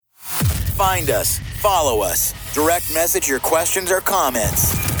Find us, follow us, direct message your questions or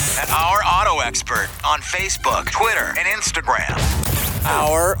comments at Our Auto Expert on Facebook, Twitter, and Instagram.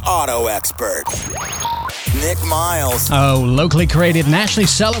 Our Auto Expert. Nick Miles. Oh, locally created, nationally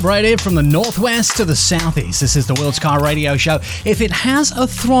celebrated from the northwest to the southeast. This is the World's Car Radio Show. If it has a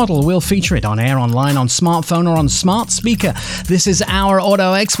throttle, we'll feature it on air, online, on smartphone, or on smart speaker. This is Our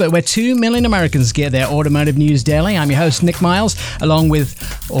Auto Expert, where 2 million Americans get their automotive news daily. I'm your host, Nick Miles, along with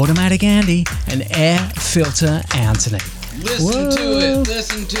Automatic Andy and Air Filter Anthony. Listen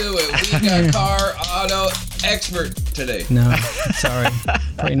to it. We got Car Auto Expert today. No, sorry.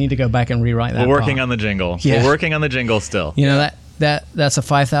 Probably need to go back and rewrite that. We're working on the jingle. Yeah. We're working on the jingle still. You know, that's a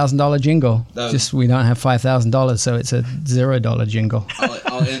 $5,000 jingle. Just we don't have $5,000, so it's a $0 jingle.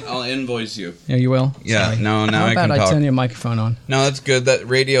 I'll invoice you. Yeah, you will? Yeah, Sorry. no, now How I can about talk. I turn your microphone on? No, that's good. That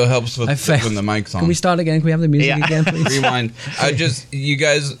radio helps with when the mic's on. Can we start again? Can we have the music again, please? Rewind.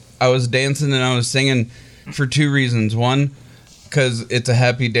 I was dancing and I was singing for two reasons. One, because it's a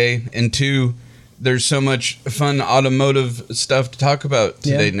happy day, and two, there's so much fun automotive stuff to talk about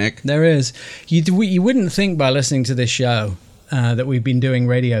today, Nick. There is. You wouldn't think by listening to this show that we've been doing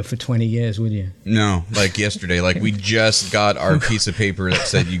radio for 20 years, would you? No, like yesterday. Like we just got our piece of paper that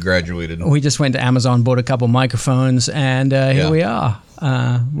said you graduated. We just went to Amazon, bought a couple microphones, and here we are.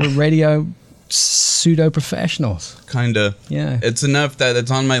 We're radio pseudo-professionals. Kinda. Yeah. It's enough that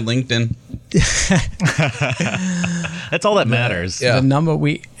it's on my LinkedIn. That's all that matters. Yeah. The number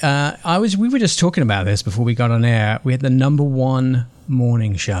we were just talking about this before we got on air. We had the number one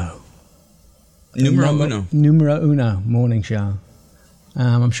morning show. Numero uno morning show.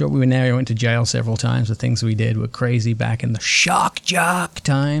 I'm sure we went to jail several times. The things we did were crazy back in the shock jock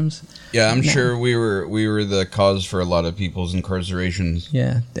times. Yeah, I'm sure we were the cause for a lot of people's incarcerations.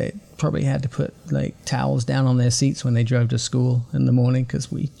 Yeah, they probably had to put like towels down on their seats when they drove to school in the morning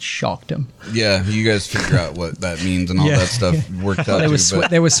because we shocked them. Yeah, you guys figure out what that means and all that stuff worked out.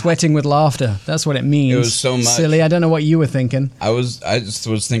 They were sweating with laughter. That's what it means. It was so much. Silly. I don't know what you were thinking. I just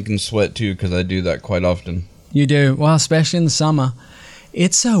was thinking sweat too because I do that quite often. You do? Well, especially in the summer.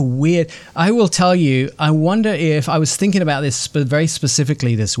 It's so weird. I will tell you, I wonder if, I was thinking about this very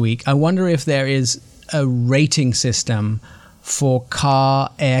specifically this week, I wonder if there is a rating system for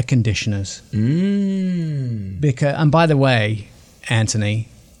car air conditioners. Because, and by the way, Anthony,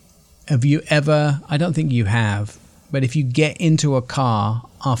 have you ever, I don't think you have, but if you get into a car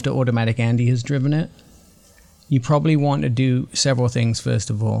after Automatic Andy has driven it, you probably want to do several things first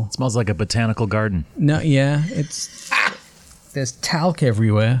of all. It smells like a botanical garden. No, yeah, there's talc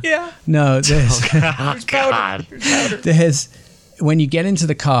everywhere. Yeah. No, there's God. when you get into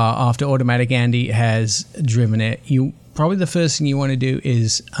the car after Automatic Andy has driven it, you probably the first thing you want to do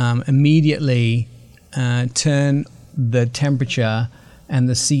is immediately turn the temperature and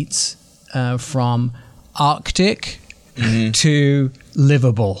the seats from Arctic to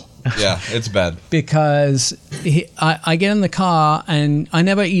livable. Yeah, it's bad. Because I get in the car and I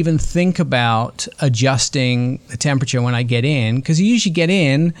never even think about adjusting the temperature when I get in, because you usually get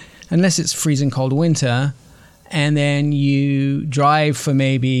in, unless it's freezing cold winter, and then you drive for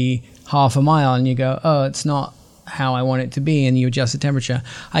maybe half a mile and you go, oh, it's not how I want it to be, and you adjust the temperature.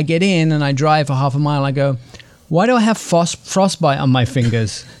 I get in and I drive for half a mile and I go, why do I have frostbite on my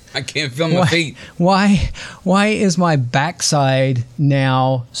fingers? I can't feel my feet. Why is my backside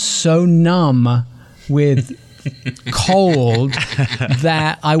now so numb with cold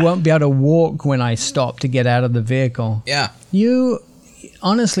that I won't be able to walk when I stop to get out of the vehicle? Yeah.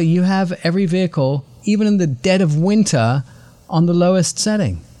 Honestly, you have every vehicle, even in the dead of winter, on the lowest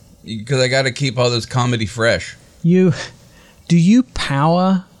setting. Because I got to keep all this comedy fresh. Do you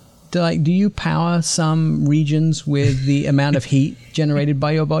power some regions with the amount of heat generated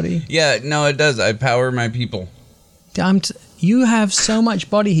by your body? Yeah, no, it does. I power my people. You have so much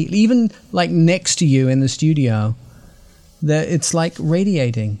body heat, even like next to you in the studio, that it's like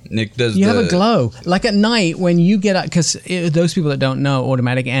radiating. Nick does. You have a glow. Like at night when you get up, because those people that don't know,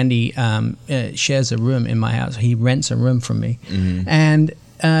 Automatic Andy shares a room in my house. He rents a room from me, and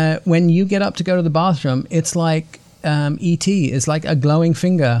when you get up to go to the bathroom, it's like E.T. It's like a glowing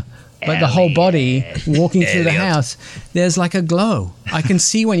finger. But the whole body walking through the house, there's like a glow. I can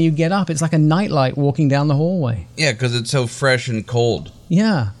see when you get up. It's like a nightlight walking down the hallway. Yeah, because it's so fresh and cold.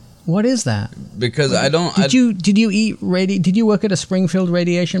 Yeah. What is that? Because I don't... Did you work at a Springfield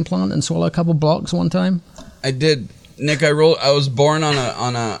radiation plant and swallow a couple blocks one time? I did. Nick, I was born on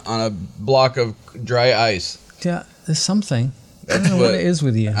a block of dry ice. Yeah, there's something. I don't know what it is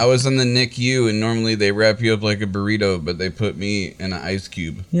with you. I was in the NICU, and normally they wrap you up like a burrito, but they put me in an ice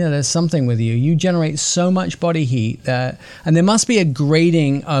cube. Yeah, there's something with you. You generate so much body heat that, and there must be a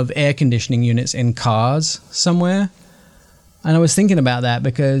grading of air conditioning units in cars somewhere. And I was thinking about that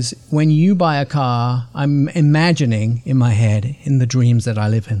because when you buy a car, I'm imagining in my head, in the dreams that I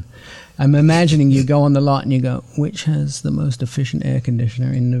live in, I'm imagining you go on the lot and you go, which has the most efficient air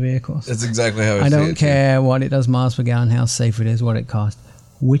conditioner in the vehicles? That's exactly how I I say don't it, care what it does miles per gallon, how safe it is, what it costs.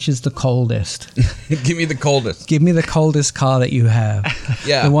 Which is the coldest? Give me the coldest. Give me the coldest car that you have.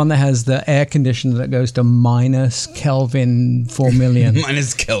 Yeah. The one that has the air conditioner that goes to minus Kelvin 4 million.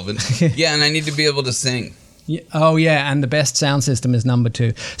 Minus Kelvin. Yeah, and I need to be able to sing. Yeah, oh, yeah, and the best sound system is number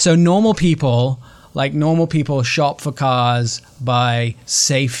 2. So normal people shop for cars by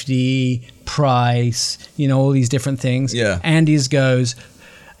safety, price, all these different things. Yeah. Andy's goes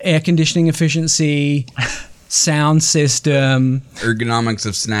air conditioning efficiency, sound system. Ergonomics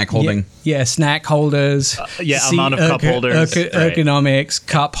of snack holding. Yeah, snack holders. Amount of cup holders. Right. Ergonomics,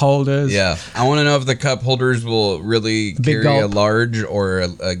 cup holders. Yeah. I want to know if the cup holders will really carry a large or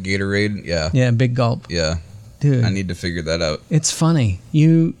a Gatorade. Yeah. Yeah, big gulp. Yeah. Dude, I need to figure that out. it's funny.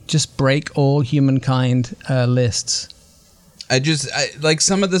 You just break all humankind lists. I like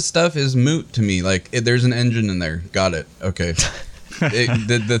some of this stuff is moot to me. Like there's an engine in there. Got it. Okay.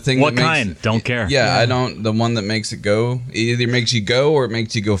 The thing. What that makes, kind? Don't care. Yeah, I don't. The one that makes it go. It either makes you go or it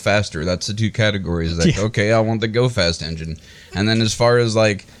makes you go faster. That's the two categories. Like, okay, I want the go fast engine. And then as far as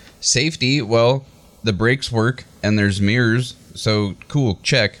like safety, well, the brakes work and there's mirrors. So cool.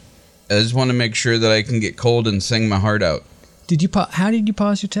 Check. I just want to make sure that I can get cold and sing my heart out. How did you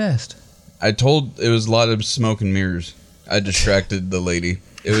pass your test? I told it was a lot of smoke and mirrors. I distracted the lady.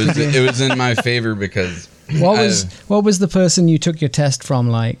 It was in my favor because what was the person you took your test from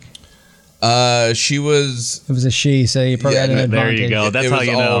like? She was. It was a she, so you probably had an advantage. There you go. That's how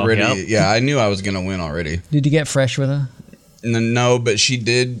you know. Already, Yep. Yeah, I knew I was gonna win already. Did you get fresh with her? No, but she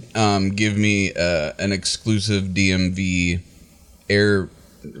did give me an exclusive DMV air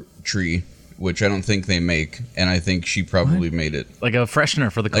tree, which I don't think they make, and I think she probably made it. Like a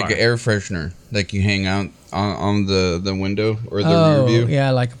freshener for the car. Like an air freshener, like you hang out on the window or the rear view.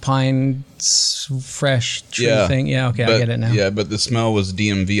 Yeah, like a pine fresh tree thing. Yeah, okay, I get it now. Yeah, but the smell was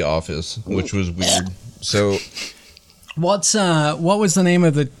DMV office, which was weird. So, what was the name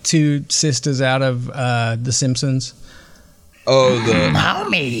of the two sisters out of The Simpsons? Oh, the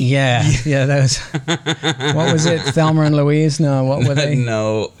Mommy. Yeah, those. What was it? Thelma and Louise? No, what were they?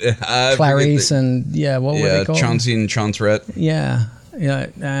 No, Clarice and what were they called? Chauncey and Chaunceret. Yeah.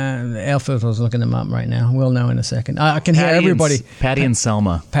 Elford was looking them up right now. We'll know in a second. I can hear everybody. Patty and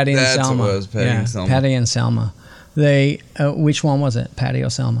Selma. Patty and That's Selma. what it was, Patty and Selma. Patty and Selma. They. Which one was it? Patty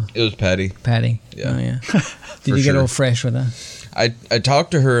or Selma? It was Patty. Patty. Yeah. Oh, yeah. Did you get all fresh with her? I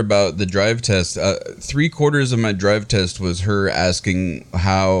talked to her about the drive test. 3/4 of my drive test was her asking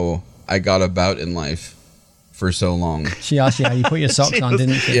how I got about in life for so long. She asked you how you put your socks on,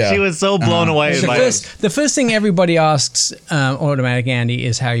 didn't she? Yeah. She was so blown away by it. The first thing everybody asks Automatic Andy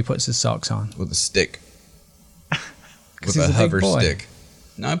is how he puts his socks on. With a stick. With he's a a big hover boy. stick.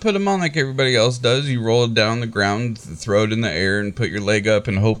 No, I put them on like everybody else does. You roll it down the ground, throw it in the air, and put your leg up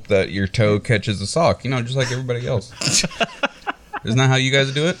and hope that your toe catches the sock. Just like everybody else. Isn't that how you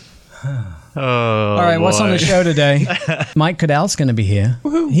guys do it? Oh, All right, what's on boy. the show today? Mike Cadell's going to be here.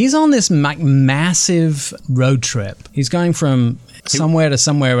 He's on this massive road trip. He's going from somewhere to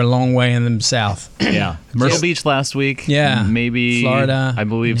somewhere a long way in the south. Yeah. Myrtle Beach last week. Yeah. Maybe. Florida. I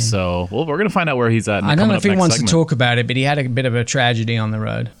believe so. Well, we're going to find out where he's at. I don't know if he wants to talk about it, but he had a bit of a tragedy on the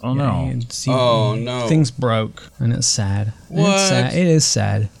road. Oh, no. Oh, no. Things broke, and it's sad. What? It's sad. It is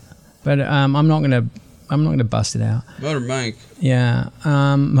sad. But I'm not gonna bust it out. Motor Mike. Yeah.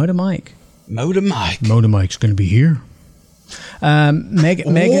 Motor Mike. Motor Mike. Motor Mike's gonna be here.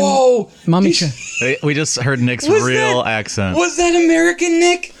 Megan. Whoa! Mommy. We just heard Nick's Was real that- accent. Was that American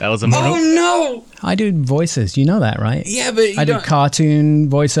Nick? That was a Oh no! I do voices. You know that, right? Yeah, but I do cartoon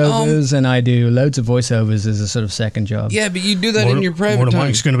voiceovers, and I do loads of voiceovers as a sort of second job. Yeah, but you do that in your private Motor time.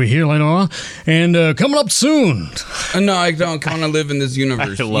 Mike's going to be here later on, and coming up soon. No, I don't want to live in this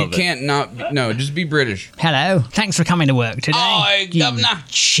universe. I love you it. can't not. No, just be British. Hello. Thanks for coming to work today. Oi, you governor.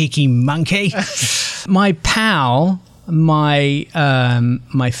 cheeky monkey. My pal, my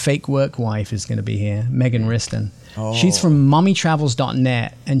fake work wife is going to be here, Megan Riston. Oh. She's from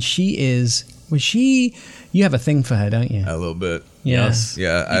mommytravels.net, and she is. You have a thing for her, don't you? A little bit. Yeah. Yes.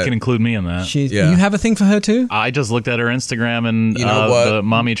 Yeah, You can include me in that. Yeah. You have a thing for her too? I just looked at her Instagram and You know what? the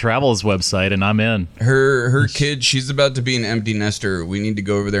Mommy Travels website, and I'm in. Her kid, she's about to be an empty nester. We need to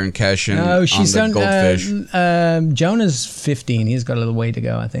go over there and cash in No, on she's the done. goldfish. Jonah's 15. He's got a little way to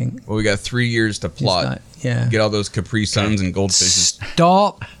go, I think. Well, we got 3 years to plot. not- yeah. Get all those Capri Suns and goldfishes.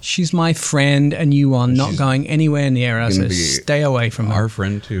 Stop. She's my friend, and you are not going anywhere near her, so gonna be stay away from her. Our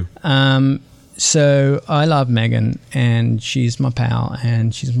friend, too. So I love Megan, and she's my pal,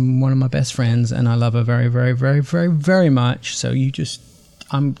 and she's one of my best friends, and I love her very, very, very, very, very much. So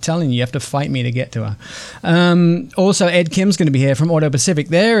I'm telling you, you have to fight me to get to her. Also, Ed Kim's going to be here from Auto Pacific.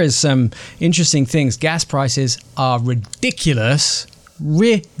 There is some interesting things. Gas prices are ridiculous,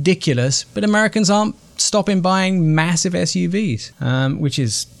 but Americans aren't stopping buying massive SUVs, which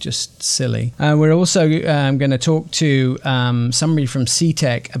is just silly. We're also going to talk to somebody from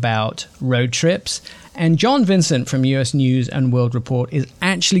C-Tech about road trips. And John Vincent from US News and World Report is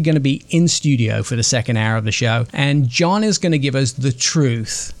actually going to be in studio for the second hour of the show. And John is going to give us the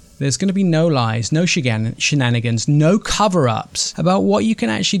truth. There's going to be no lies, no shenanigans, no cover-ups about what you can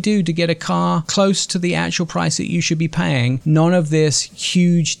actually do to get a car close to the actual price that you should be paying. None of this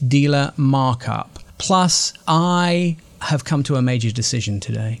huge dealer markup. Plus, I have come to a major decision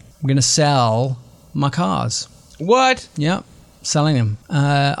today. I'm going to sell my cars. What? Yep, selling them.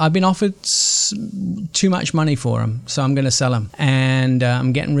 I've been offered too much money for them, so I'm going to sell them. And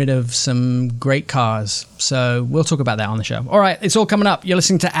I'm getting rid of some great cars. So we'll talk about that on the show. All right, it's all coming up. You're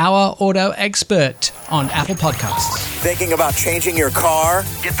listening to Our Auto Expert on Apple Podcasts. Thinking about changing your car?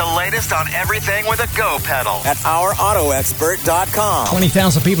 Get the latest on everything with a Go pedal at OurAutoExpert.com.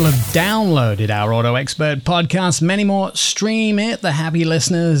 20,000 people have downloaded Our Auto Expert podcast. Many more stream it. The happy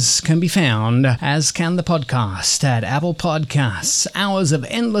listeners can be found, as can the podcast, at Apple Podcasts. Hours of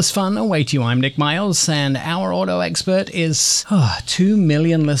endless fun await you. I'm Nick Miles, and Our Auto Expert is 2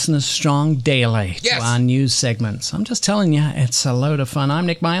 million listeners strong daily to our news segments. I'm just telling you, it's a load of fun. I'm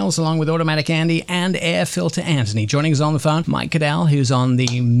Nick Miles, along with Automatic Andy and Air Filter Anthony. Joining us on the phone, Mike Cadell, who's on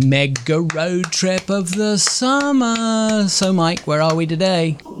the mega road trip of the summer. So, Mike, where are we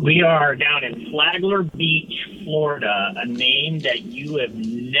today? We are down in Flagler Beach, Florida, a name that you have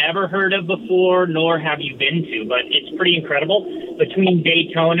never heard of before, nor have you been to, but it's pretty incredible. Between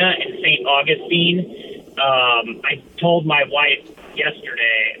Daytona and St. Augustine, I told my wife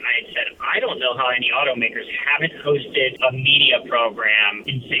yesterday, I said, I don't know how any automakers haven't hosted a media program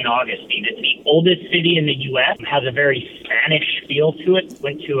in St. Augustine. It's the oldest city in the U.S., has a very Spanish feel to it.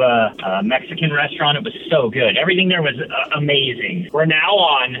 Went to a Mexican restaurant. It was so good. Everything there was amazing. We're now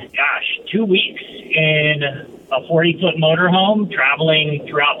on, 2 weeks in a 40-foot motorhome traveling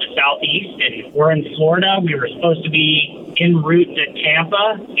throughout the southeast, and we're in Florida. We were supposed to be en route to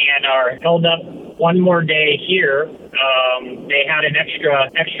Tampa and are held up one more day here. They had an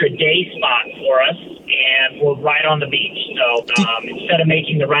extra day spot for us, and we're right on the beach. So instead of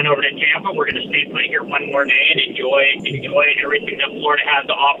making the run over to Tampa, we're going to stay put here one more day and enjoy everything that Florida has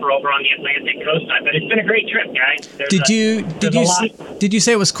to offer over on the Atlantic coast side. But it's been a great trip, guys. Did you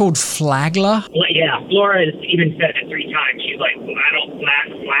say it was called Flagler? Yeah, Flora has even said it 3 times. She's like,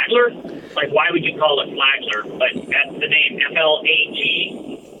 Flagler? Like, why would you call it Flagler? But that's the name,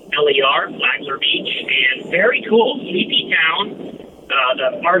 Flagler, Flagler Beach, and very cool, sleepy town.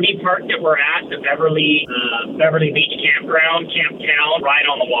 The RV park that we're at, the Beverly Beach Camptown, right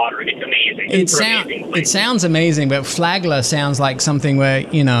on the water. It's amazing. It sounds amazing, but Flagler sounds like something where,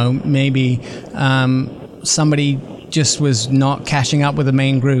 maybe somebody just was not catching up with the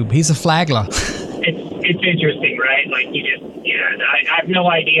main group. He's a Flagler. It's interesting, right? Like, I have no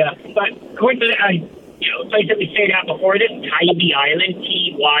idea. But coincidentally, the place that we stayed at before this, Tybee Island,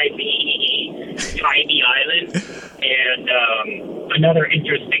 T-Y-B-E-E, Tybee Island, and another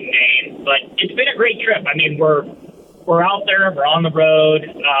interesting name. But it's been a great trip. I mean, we're out there, we're on the road.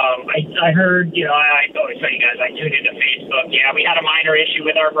 I heard, I always tell you guys, I tuned into Facebook. Yeah, we had a minor issue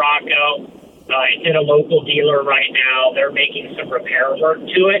with our Bronco. It's at a local dealer right now. They're making some repair work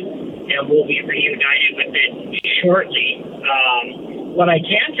to it, and we'll be reunited with it shortly. What I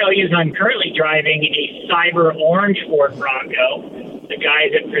can tell you is I'm currently driving a Cyber Orange Ford Bronco. The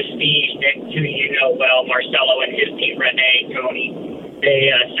guys at Prestige, Nick, who you know well, Marcelo and his team, Renee, Tony,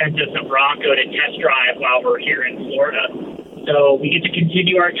 they sent us a Bronco to test drive while we're here in Florida. So we get to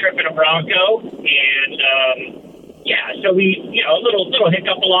continue our trip in a Bronco, and so we, a little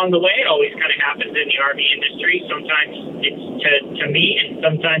hiccup along the way. It always kind of happens in the RV industry. Sometimes it's to me, and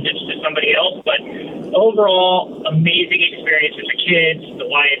sometimes it's to somebody else. But overall, amazing experience with the kids, the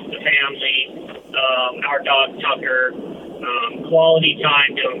wife, the family, our dog Tucker. Quality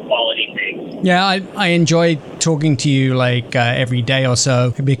time doing quality things. Yeah, I enjoyed talking to you like every day or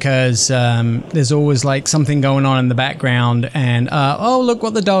so because there's always like something going on in the background, and oh, look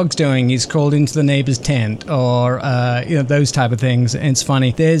what the dog's doing. He's crawled into the neighbor's tent, or those type of things. And it's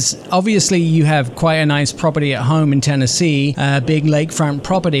funny. There's obviously you have quite a nice property at home in Tennessee, big lakefront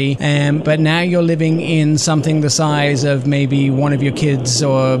property, but now you're living in something the size of maybe one of your kids'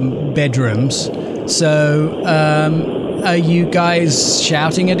 or bedrooms. So, are you guys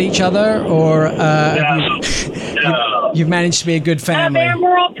shouting at each other, or you've managed to be a good family? Man,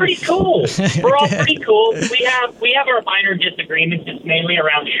 we're all pretty cool. We're all pretty cool. We have our minor disagreements. It's mainly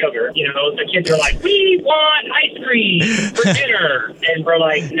around sugar. The kids are like, we want ice cream for dinner, and we're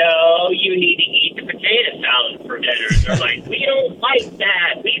like, no, you need to eat the potato salad for dinner. They're like, we don't like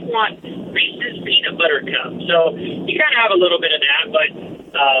that. We want Reese's peanut butter cup. So you kind of have a little bit of that, but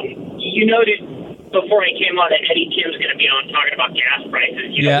you noted before I came on that Eddie Kim's going to be on talking about gas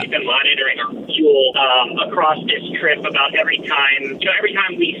prices. We've been monitoring our fuel across this trip about every time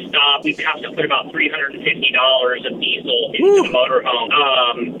we stop, we have to put about $350 of diesel into the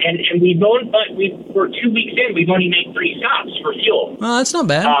motorhome. And we're 2 weeks in, we've only made 3 stops for fuel. Oh, that's not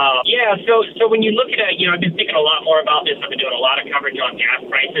bad. So when you look at it, I've been thinking a lot more about this. I've been doing a lot of coverage on gas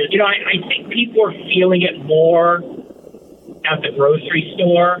prices. I think people are feeling it more at the grocery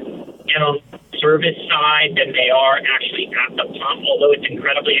store and on service side than they are actually at the pump, although it's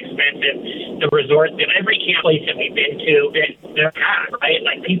incredibly expensive. The resorts, every camp place that we've been to, they're packed, right?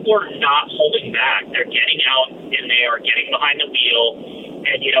 Like, people are not holding back. They're getting out and they are getting behind the wheel.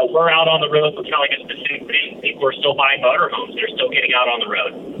 And, we're out on the road telling us the same thing. People are still buying motorhomes. They're still getting out on the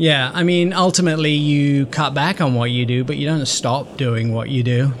road. Yeah, I mean, ultimately, you cut back on what you do, but you don't stop doing what you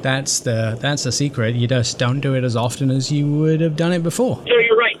do. That's the secret. You just don't do it as often as you would have done it before. So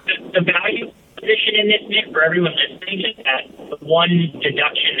you're right. The value position in this, Nick, for everyone listening, is that the one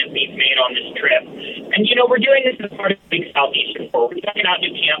deduction that we've made on this trip. And, we're doing this as part of the Big Southeastern Tour. We're checking out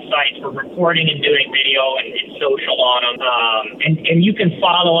new campsites. We're recording and doing video and social on them. And you can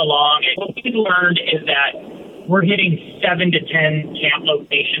follow along. And what we've learned is that we're hitting 7 to 10 camp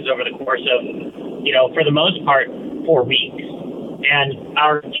locations over the course of, for the most part, 4 weeks. And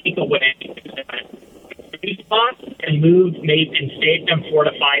our takeaway is that spots and stayed them 4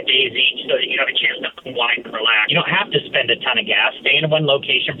 to 5 days each so that you have a chance to unwind and relax. You don't have to spend a ton of gas. Stay in one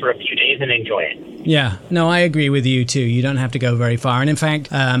location for a few days and enjoy it. Yeah, no, I agree with you too. You don't have to go very far. And in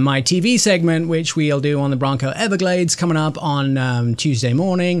fact, my TV segment, which we'll do on the Bronco Everglades coming up on Tuesday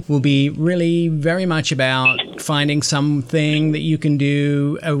morning, will be really very much about finding something that you can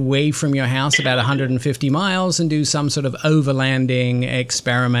do away from your house about 150 miles and do some sort of overlanding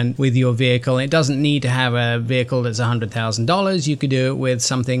experiment with your vehicle. It doesn't need to have a vehicle that's $100,000. You could do it with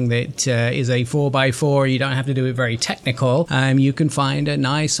something that is a 4x4. You don't have to do it very technical. You can find a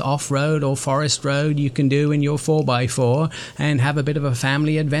nice off-road or forest road you can do in your 4x4 and have a bit of a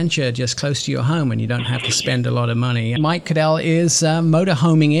family adventure just close to your home, and you don't have to spend a lot of money. Mike Cadell is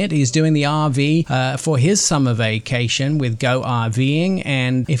motorhoming it. He's doing the RV for his summer vacation with Go RVing,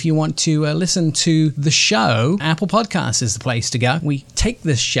 and if you want to listen to the show, Apple Podcasts is the place to go. We take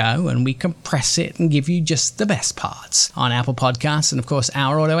this show and we compress it and give you just the best parts on Apple Podcasts, and of course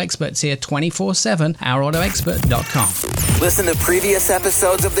Our Auto Experts here 24/7, OurAutoExpert.com. Listen to previous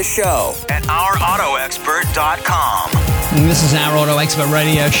episodes of the show at OurAutoExpert.com. And this is Our Auto Expert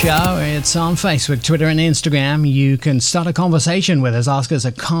Radio Show. It's on Facebook, Twitter, and Instagram. You can start a conversation with us, ask us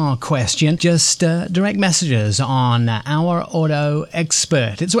a car question. Just direct messages on Our Auto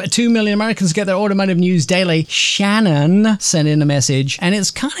Expert. It's where 2 million Americans get their automotive news daily. Shannon sent in a message, and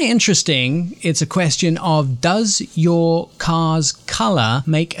it's kind of interesting. It's a question of, does your car's color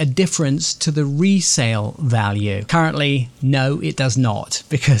make a difference to the resale value? Currently, no, it does not,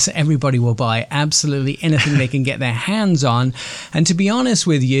 because everybody will buy absolutely anything they can get their hands on. And to be honest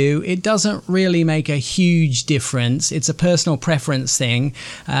with you, it doesn't really make a huge difference. It's a personal preference thing.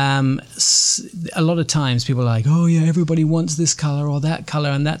 A lot of times people are like, oh yeah, everybody wants this color or that color,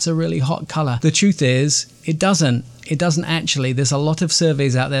 and that's a really hot color. The truth is, it doesn't. It doesn't actually. There's a lot of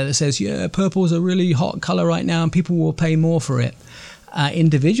surveys out there that says, yeah, purple's a really hot color right now and people will pay more for it.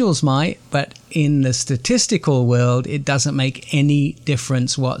 Individuals might, but in the statistical world, it doesn't make any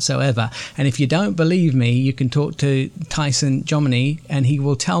difference whatsoever. And if you don't believe me, you can talk to Tyson Jominy, and he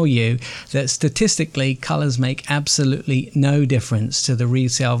will tell you that statistically, colors make absolutely no difference to the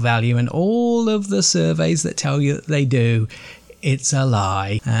resale value. And all of the surveys that tell you that they do, it's a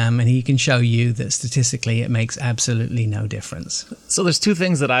lie. And he can show you that statistically it makes absolutely no difference. So there's two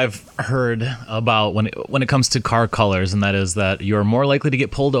things that I've heard about when it comes to car colors, and that is that you're more likely to get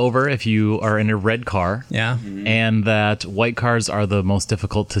pulled over if you are in a red car. Yeah. And that white cars are the most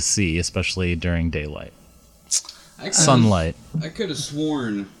difficult to see, especially during daylight. Sunlight. I could have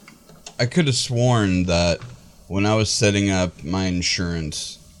sworn that when I was setting up my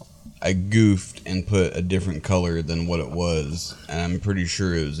insurance, I goofed and put a different color than what it was, and I'm pretty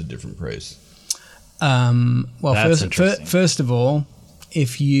sure it was a different price. Well, That's interesting. first of all,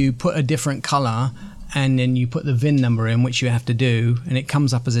 if you put a different color and then you put the VIN number in, which you have to do, and it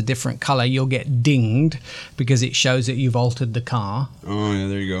comes up as a different color, you'll get dinged because it shows that you've altered the car. Oh yeah,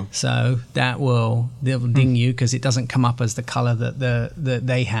 there you go. So they'll ding you because it doesn't come up as the color that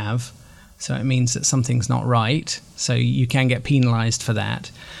they have. So it means that something's not right. So you can get penalized for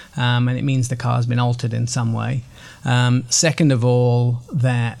that. And it means the car's been altered in some way. Second of all,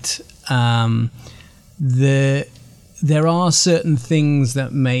 that there are certain things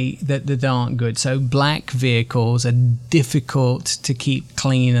that aren't good. So black vehicles are difficult to keep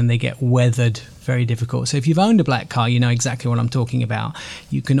clean and they get weathered, very difficult. So if you've owned a black car, you know exactly what I'm talking about.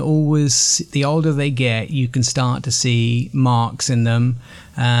 You can always, the older they get, you can start to see marks in them.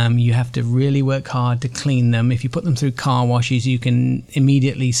 You have to really work hard to clean them. If you put them through car washes, you can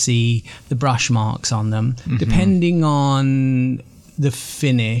immediately see the brush marks on them. Mm-hmm. Depending on the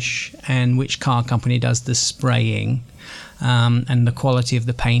finish and which car company does the spraying, and the quality of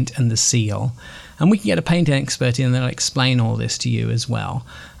the paint and the seal. And we can get a paint expert in and they'll explain all this to you as well.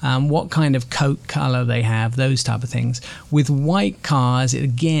 What kind of coat color they have, those type of things. With white cars, it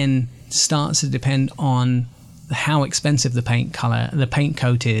again starts to depend on how expensive the paint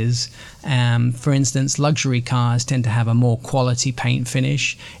coat is. For instance, luxury cars tend to have a more quality paint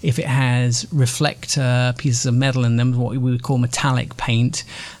finish. If it has reflector pieces of metal in them, what we would call metallic paint,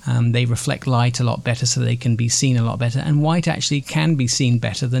 they reflect light a lot better, so they can be seen a lot better. And white actually can be seen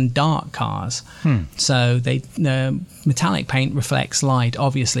better than dark cars. So metallic paint reflects light,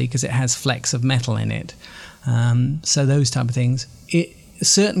 obviously, because it has flecks of metal in it. So those type of things.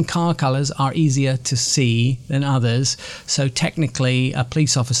 Certain car colors are easier to see than others, so technically a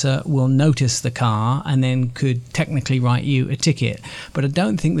police officer will notice the car and then could technically write you a ticket. But I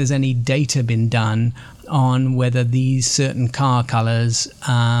don't think there's any data been done on whether these certain car colors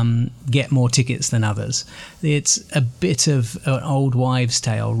get more tickets than others. It's a bit of an old wives'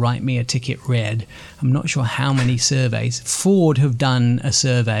 tale, write me a ticket red. I'm not sure how many surveys. Ford have done a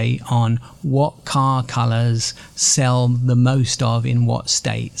survey on what car colors sell the most of in what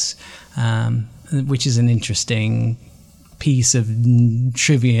states, which is an interesting piece of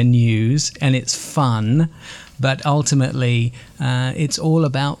trivia news, and it's fun. But ultimately, it's all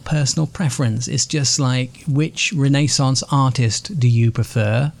about personal preference. It's just like, which Renaissance artist do you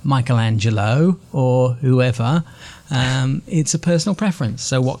prefer, Michelangelo or whoever? It's a personal preference.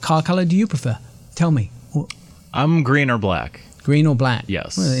 So what car color do you prefer? Tell me. I'm green or black. Green or black?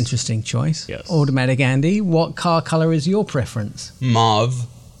 Yes. Well, interesting choice. Yes. Automatic Andy, what car color is your preference? Mauve.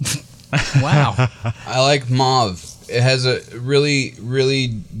 Wow. I like mauve. It has a really, really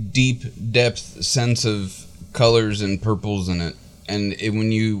deep depth sense of colors and purples in it, and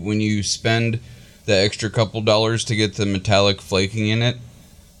when you spend the extra couple dollars to get the metallic flaking in it,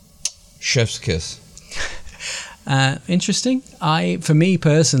 chef's kiss. Interesting. For me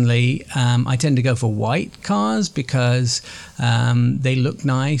personally, I tend to go for white cars because they look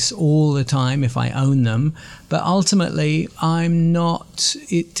nice all the time if I own them. But ultimately, I'm not.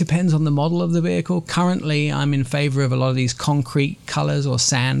 It depends on the model of the vehicle. Currently, I'm in favor of a lot of these concrete colors or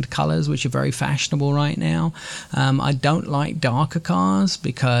sand colors, which are very fashionable right now. I don't like darker cars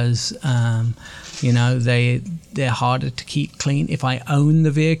because they're harder to keep clean. If I own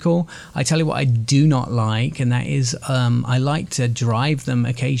the vehicle, I tell you what I do not like, and that is I like to drive them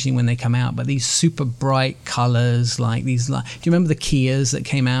occasionally when they come out, but these super bright colors, like these, do you remember the Kias that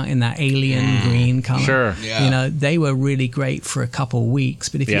came out in that alien green color? Sure. Yeah. They were really great for a couple weeks,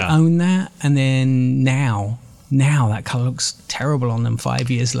 but if you own that, and then now that color looks terrible on them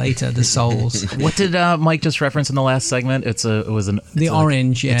 5 years later, the souls. What did Mike just reference in the last segment? The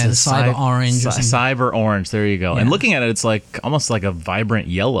orange, the cyber orange. Cyber orange, there you go. Yeah. And looking at it, it's like almost like a vibrant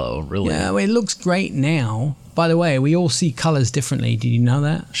yellow, really. Yeah, well, it looks great now. By the way, we all see colors differently. Did you know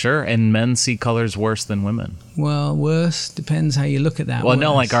that? Sure, and men see colors worse than women. Well, worse depends how you look at that. Well,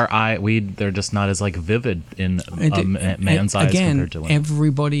 no, like our eye, they're just not as like vivid in a man's eyes compared to women.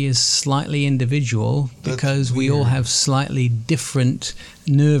 Everybody is slightly individual because we all have slightly different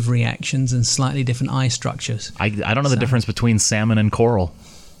nerve reactions and slightly different eye structures. I don't know the difference between salmon and coral.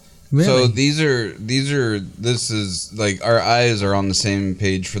 Really? So this is like our eyes are on the same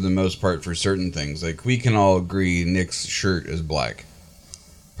page for the most part for certain things. Like we can all agree Nick's shirt is black,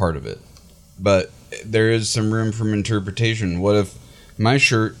 part of it, but there is some room for interpretation. What if my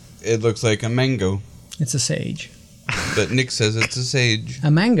shirt, it looks like a mango? It's a sage. but Nick says it's a sage.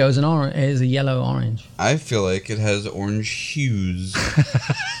 A mango is is a yellow orange. I feel like it has orange hues.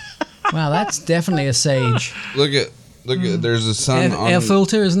 Wow, that's definitely a sage. Look at. There's a sun on. Air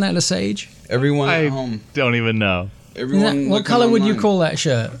filter, isn't that a sage? Everyone at I home. don't even know. Everyone. What color would you call that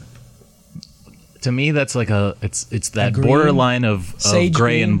shirt? To me, that's like it's that green? Borderline of Sage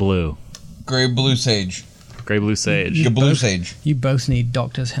gray green? and blue. Gray blue sage. Gray blue sage. Blue sage. You both need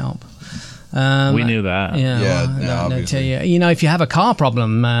doctor's help. We knew that. Yeah, Yeah, well, no, no, obviously. tell you, if you have a car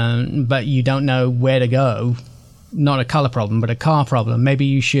problem, but you don't know where to go, not a color problem, but a car problem, maybe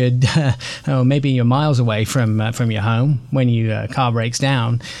you should, maybe you're miles away from your home when your car breaks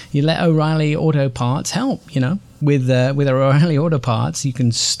down. You let O'Reilly Auto Parts help. With O'Reilly Auto Parts, you can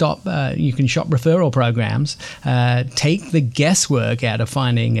shop referral programs, take the guesswork out of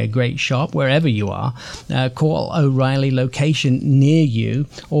finding a great shop wherever you are. Call O'Reilly location near you,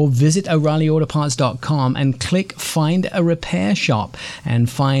 or visit O'ReillyAutoParts.com and click Find a Repair Shop and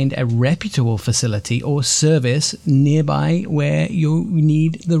find a reputable facility or service nearby where you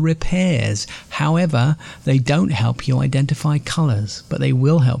need the repairs. However, they don't help you identify colors, but they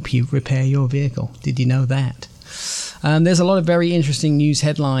will help you repair your vehicle. Did you know that? There's a lot of very interesting news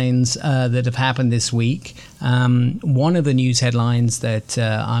headlines that have happened this week. One of the news headlines that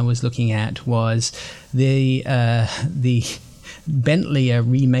I was looking at was the Bentley are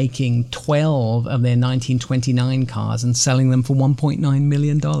remaking 12 of their 1929 cars and selling them for $1.9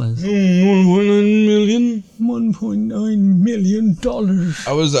 million. $1.9 million? $1.9 million.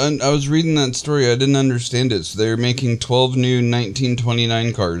 I was reading that story. I didn't understand it. So they're making 12 new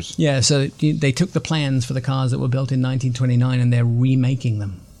 1929 cars. Yeah, so they took the plans for the cars that were built in 1929 and they're remaking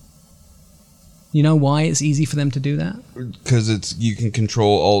them. You know why it's easy for them to do that? Because you can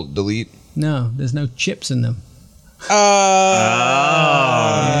control Alt Delete. No, there's no chips in them.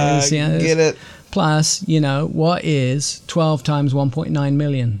 Get it. Plus, what is 12 times 1.9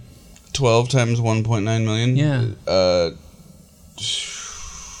 million? 12 times 1.9 million? Yeah.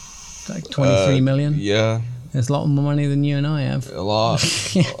 Like 23 million? Yeah. There's a lot more money than you and I have. A lot.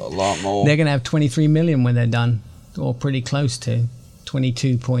 A lot more. They're going to have 23 million when they're done, or pretty close to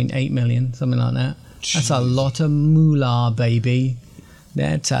 22.8 million, something like that. That's a lot of moolah, baby.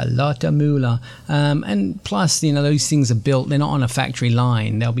 That's a lot of moolah. And plus, those things are built. They're not on a factory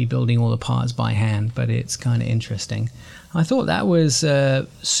line. They'll be building all the parts by hand, but it's kind of interesting. I thought that was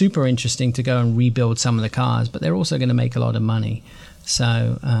super interesting to go and rebuild some of the cars, but they're also going to make a lot of money.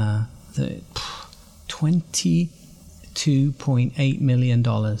 So $22.8 million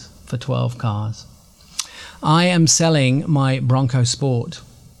for 12 cars. I am selling my Bronco Sport.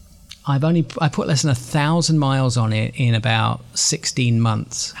 I put less than 1,000 miles on it in about 16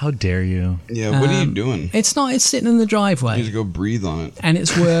 months. How dare you? Yeah, what are you doing? It's sitting in the driveway. You just go breathe on it. And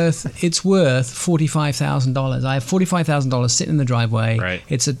it's worth $45,000. I have $45,000 sitting in the driveway. Right.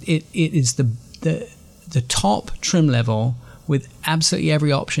 It is the top trim level with absolutely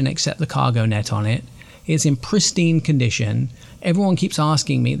every option except the cargo net on it. It's in pristine condition. Everyone keeps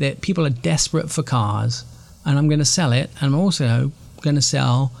asking me that people are desperate for cars, and I'm going to sell it. And I'm also going to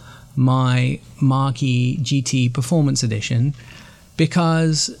sell my Marquis GT Performance Edition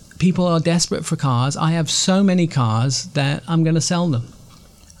because people are desperate for cars. I have so many cars that I'm going to sell them.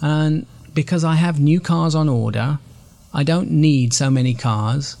 And because I have new cars on order, I don't need so many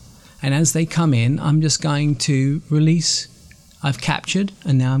cars. And as they come in, I'm just going to release. I've captured,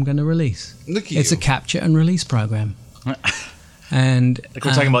 and now I'm going to release. Look at It's you. a capture and release program. And Like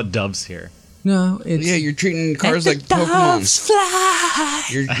we're talking about doves here. no, it's Yeah, you're treating cars like Let the doves Pokemon. fly.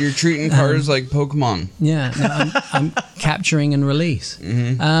 You're treating cars like Pokemon. Yeah, no, I'm capturing and release.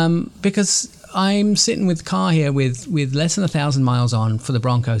 Because I'm sitting with a car here with less than 1,000 miles on for the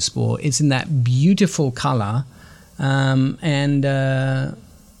Bronco Sport. It's in that beautiful color, and I'm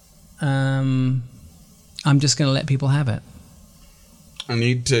just going to let people have it. I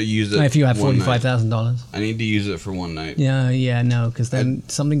need to use it. If you have one night. $45,000. I need to use it for one night. Yeah, no, because then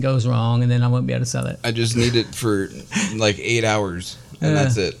something goes wrong, and then I won't be able to sell it. I just need it for like 8 hours, and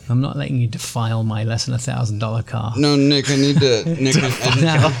that's it. I'm not letting you defile my less than $1,000 car. No, Nick, I need to. Nick,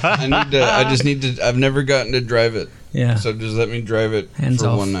 I need to. I just need to. I've never gotten to drive it. Yeah. So just let me drive it Hands for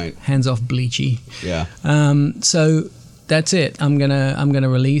off. one night. Hands off, Bleachy. Yeah. So that's it. I'm gonna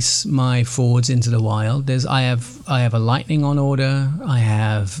release my Fords into the wild. I have a Lightning on order. I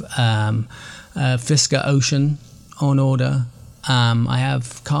have a Fisker Ocean on order. I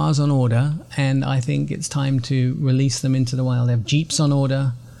have cars on order, and I think it's time to release them into the wild. I have Jeeps on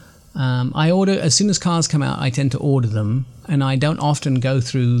order. I order as soon as cars come out. I tend to order them, and I don't often go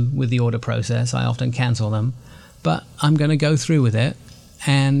through with the order process. I often cancel them, but I'm going to go through with it.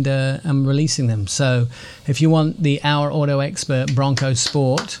 and I'm releasing them. So if you want the Our Auto Expert Bronco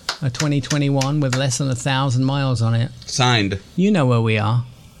Sport, a 2021 with less than 1,000 miles on it, Signed. you know where we are.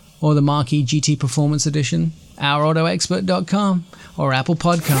 Or the Marquee GT Performance Edition, OurAutoExpert.com or Apple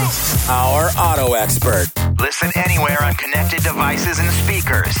Podcasts. Our Auto Expert. Listen anywhere on connected devices and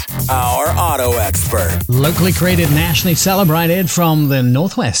speakers. Our Auto Expert. Locally created, nationally celebrated from the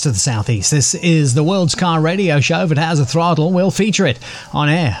northwest to the southeast. This is the world's car radio show. If it has a throttle, we'll feature it on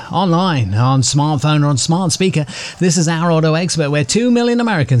air, online, on smartphone, or on smart speaker. This is Our Auto Expert, where 2 million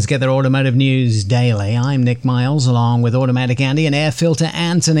Americans get their automotive news daily. I'm Nick Miles, along with Automatic Andy and Air Filter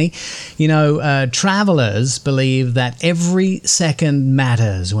Anthony. You know, travelers believe that every second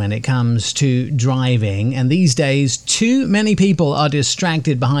matters when it comes to driving, and these days, too many people are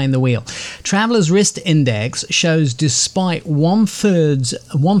distracted behind the wheel. Travelers' Risk Index shows despite one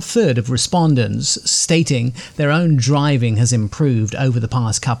third of respondents stating their own driving has improved over the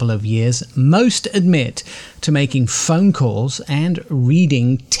past couple of years, most admit to making phone calls and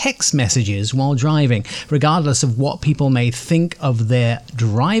reading text messages while driving. Regardless of what people may think of their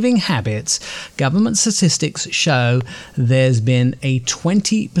driving habits, government statistics show there's been a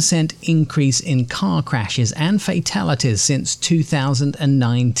 20% increase in car crashes and fatalities since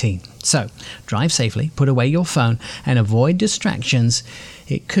 2019. So, drive safely, put away your phone, and avoid distractions.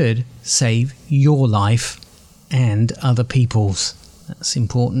 It could save your life and other people's. That's an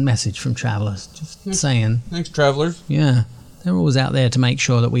important message from travelers. Just saying. Thanks, travelers. Yeah. They're always out there to make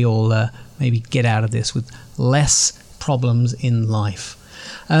sure that we all maybe get out of this with less problems in life.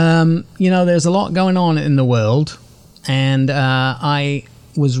 You know, there's a lot going on in the world, and I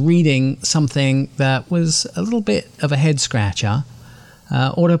was reading something that was a little bit of a head-scratcher.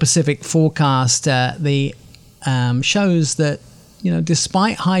 Auto Pacific forecast shows that, you know,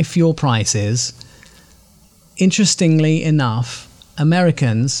 despite high fuel prices, interestingly enough,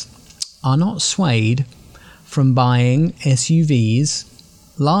 Americans are not swayed from buying SUVs,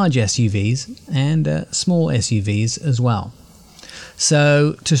 large SUVs, and small SUVs as well.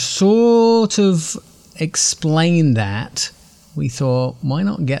 So to sort of explain that, we thought, why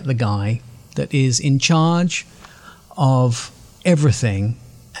not get the guy that is in charge of everything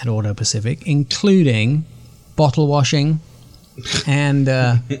at Auto Pacific, including bottle washing and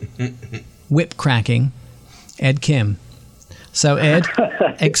whip cracking, Ed Kim. So, Ed,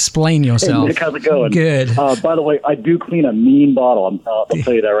 explain yourself. Hey, Nick, how's it going? Good. By the way, I do clean a mean bottle. I'll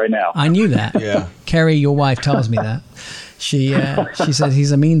tell you that right now. I knew that. Yeah. Carrie, your wife, tells me that. She says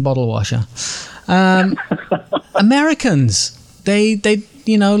he's a mean bottle washer. Americans, they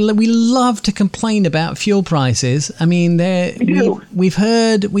you know, we love to complain about fuel prices. I mean, we've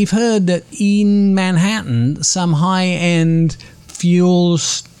heard that in Manhattan, some high-end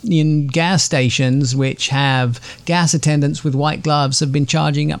fuels in gas stations which have gas attendants with white gloves have been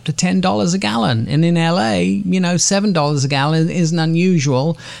charging up to $10 a gallon. And in LA, you know, $7 a gallon isn't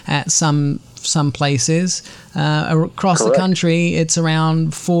unusual at some places. Across the country, it's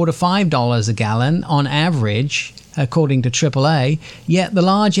around $4 to $5 a gallon on average, according to AAA. Yet the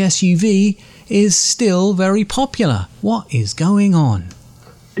large SUV is still very popular. What is going on?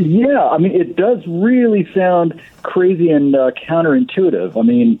 Yeah, I mean, it does really sound crazy and counterintuitive. I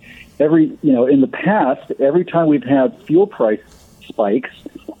mean, in the past, every time we've had fuel price spikes,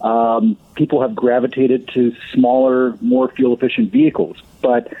 people have gravitated to smaller, more fuel-efficient vehicles.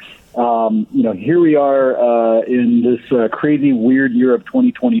 But, here we are in this crazy, weird year of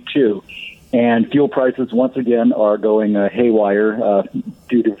 2022, and fuel prices once again are going haywire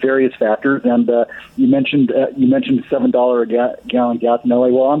due to various factors. And you mentioned $7 a gallon gas in LA.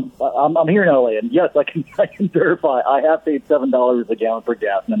 Well, I'm here in LA, and yes, I can verify I have paid $7 a gallon for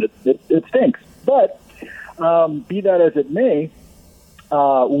gas, and it stinks. But be that as it may,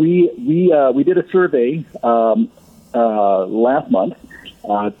 we did a survey last month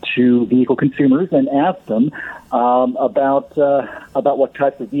to vehicle consumers and asked them about what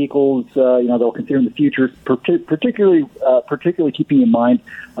types of vehicles they'll consider in the future, particularly keeping in mind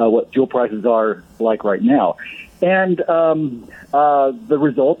what fuel prices are like right now. And the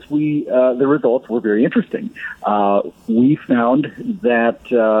results were very interesting. We found that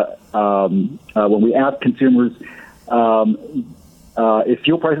when we asked consumers if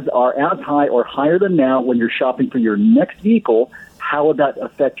fuel prices are as high or higher than now when you're shopping for your next vehicle, how would that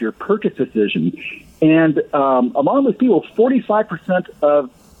affect your purchase decision? And among those people, 45% of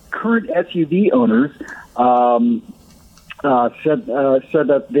current SUV owners said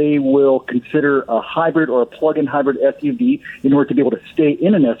that they will consider a hybrid or a plug-in hybrid SUV in order to be able to stay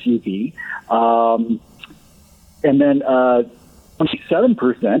in an SUV. And then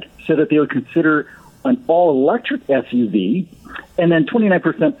 27% said that they would consider an all-electric SUV, and then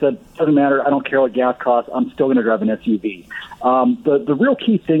 29% said, doesn't matter, I don't care what gas costs, I'm still going to drive an SUV. The real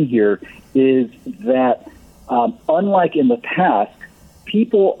key thing here is that unlike in the past,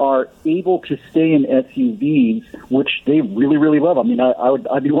 people are able to stay in SUVs, which they really, really love. I mean,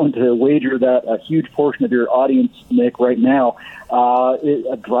 I'd be willing to wager that a huge portion of your audience, Nick, right now,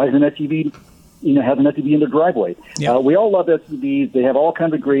 drives an SUV, has an SUV in their driveway. Yeah. We all love SUVs. They have all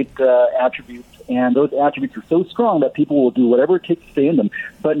kinds of great attributes, and those attributes are so strong that people will do whatever it takes to stay in them.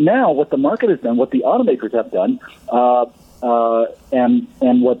 But now what the market has done, what the automakers have done,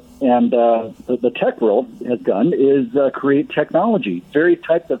 the tech world has done is create technology, various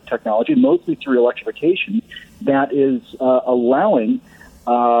types of technology, mostly through electrification, that is allowing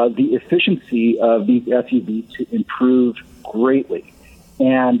the efficiency of these SUVs to improve greatly.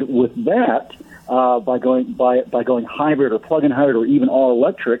 And with that, by going hybrid or plug-in hybrid or even all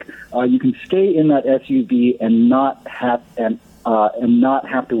electric, you can stay in that SUV and not have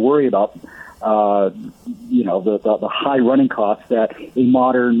to worry about the high running costs that a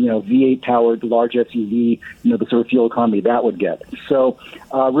modern V8 powered large SUV, the sort of fuel economy that would get. So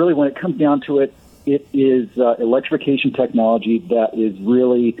really, when it comes down to it, it is electrification technology that is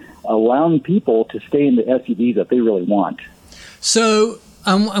really allowing people to stay in the SUVs that they really want. So,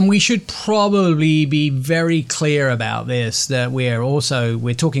 and we should probably be very clear about this, that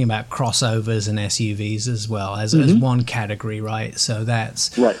we're talking about crossovers and SUVs as well as one category, right? So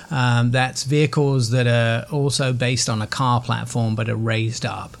that's right. That's vehicles that are also based on a car platform but are raised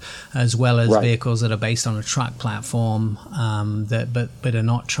up, as well as vehicles that are based on a truck platform but are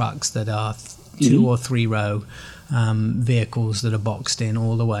not trucks, that are 2 or 3 row vehicles that are boxed in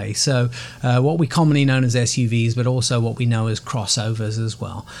all the way. So what we commonly know as SUVs, but also what we know as crossovers as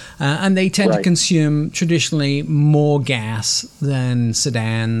well. And they tend to consume traditionally more gas than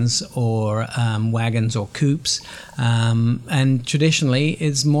sedans or wagons or coupes. And traditionally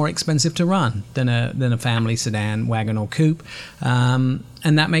it's more expensive to run than a family sedan, wagon or coupe.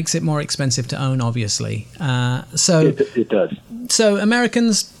 And that makes it more expensive to own, obviously. It does. So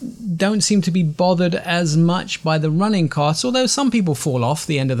Americans don't seem to be bothered as much by the running costs, although some people fall off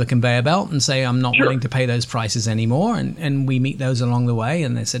the end of the conveyor belt and say, I'm not willing to pay those prices anymore. And we meet those along the way,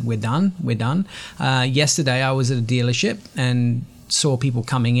 and they said, we're done. Yesterday I was at a dealership and saw people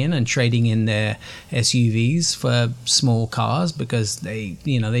coming in and trading in their SUVs for small cars because they'd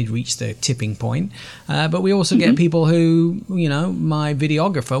reached the tipping point. But we also get people who, one of my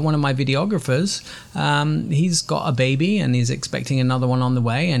videographers, he's got a baby and he's expecting another one on the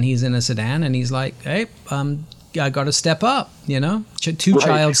way, and he's in a sedan, and he's like, hey, I got to step up, two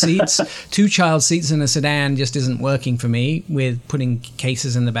child seats in a sedan just isn't working for me, with putting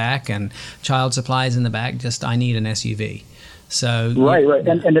cases in the back and child supplies in the back. I need an SUV. So right,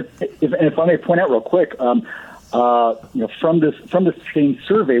 and if I may point out real quick, from this same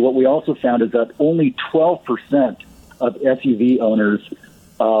survey, what we also found is that only 12% of SUV owners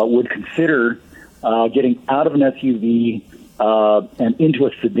would consider getting out of an SUV and into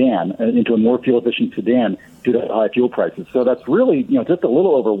a sedan, into a more fuel efficient sedan, due to high fuel prices. So that's really just a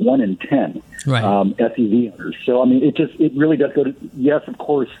little over 1 in 10 SUV owners. So I mean, it really does go to, yes, of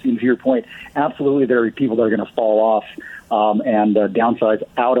course, to your point, absolutely there are people that are going to fall off and downsize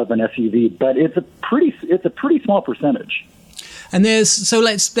out of an SUV, but it's a pretty small percentage. And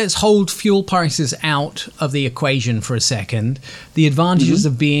let's hold fuel prices out of the equation for a second. The advantages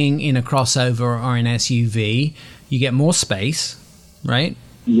of being in a crossover or an SUV, you get more space, right?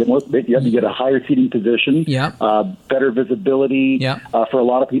 You get more space. You get a higher seating position. Better visibility. For a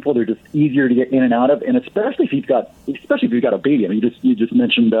lot of people, they're just easier to get in and out of, and especially if you've got a baby. I mean, you just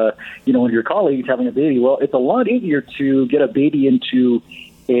mentioned one of your colleagues having a baby. Well, it's a lot easier to get a baby into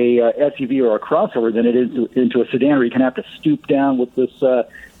a SUV or a crossover than it is into a sedan, where you kind of have to stoop down with this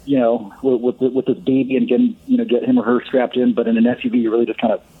with this baby and get him or her strapped in. But in an SUV, you really just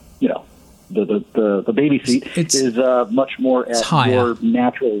kind of the baby seat is much more at higher. Your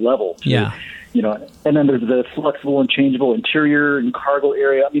natural level. And then there's the flexible and changeable interior and cargo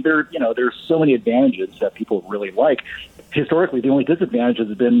area. I mean, there's so many advantages that people really like. Historically, the only disadvantage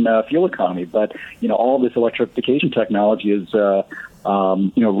has been fuel economy, but all this electrification technology is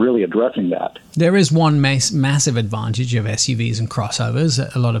really addressing that. There is one massive advantage of SUVs and crossovers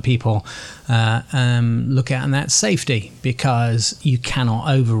that a lot of people look at, and that's safety, because you cannot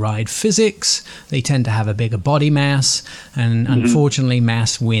override physics. They tend to have a bigger body mass, and unfortunately,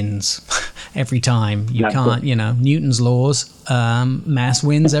 mass wins every time. You can't, Newton's laws, mass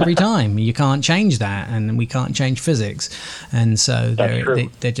wins every time. You can't change that, and we can't change physics, and so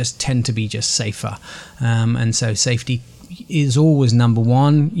they just tend to be just safer, and so safety is always number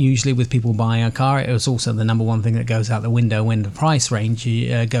one, usually with people buying a car. It's also the number one thing that goes out the window when the price range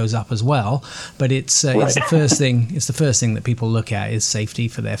goes up as well. But it's the first thing. It's the first thing that people look at is safety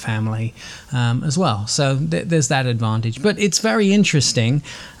for their family as well. So there's that advantage. But it's very interesting.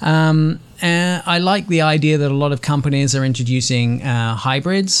 I like the idea that a lot of companies are introducing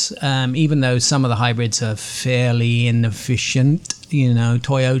hybrids, even though some of the hybrids are fairly inefficient.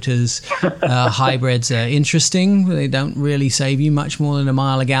 Toyota's hybrids are interesting. They don't really save you much more than a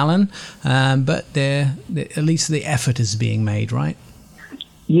mile a gallon, but at least the effort is being made, right?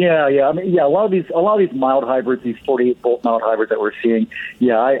 Yeah. I mean, a lot of these mild hybrids, these 48-volt mild hybrids that we're seeing.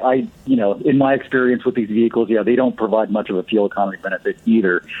 Yeah, I in my experience with these vehicles, they don't provide much of a fuel economy benefit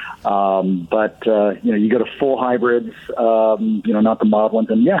either. But you go to full hybrids, not the mild ones,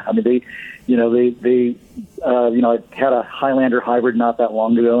 and I mean they I had a Highlander hybrid not that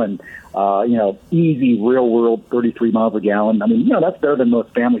long ago, and easy real world 33 miles a gallon. I mean, that's better than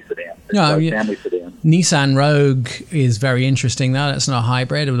most family sedans. Family sedans. Nissan Rogue is very interesting though. That's not a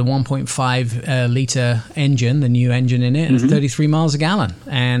hybrid with a 1.5 liter engine, the new engine in it, and 33 miles a gallon,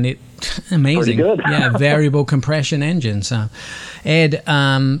 and it amazing. Pretty good. Variable compression engine. So, Ed,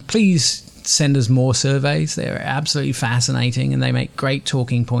 please send us more surveys. They're absolutely fascinating, and they make great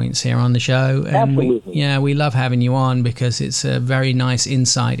talking points here on the show. And Absolutely. we love having you on because it's a very nice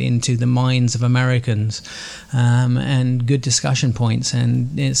insight into the minds of Americans, and good discussion points.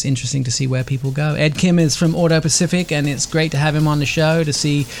 And it's interesting to see where people go. Ed Kim is from Auto Pacific, and it's great to have him on the show to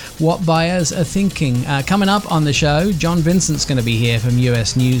see what buyers are thinking. Coming up on the show, John Vincent's going to be here from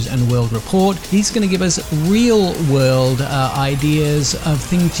US News and World Report. He's going to give us real world ideas of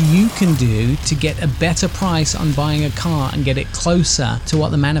things you can do to get a better price on buying a car and get it closer to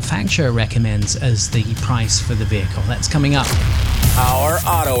what the manufacturer recommends as the price for the vehicle. That's coming up. Our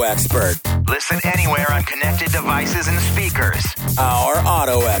Auto Expert. Listen anywhere on connected devices and speakers. Our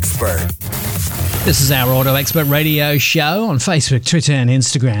Auto Expert. This is our Auto Expert radio show on Facebook, Twitter, and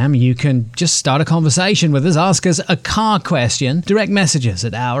Instagram. You can just start a conversation with us. Ask us a car question. Direct messages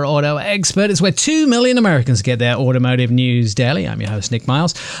at Our Auto Expert. It's where 2 million Americans get their automotive news daily. I'm your host, Nick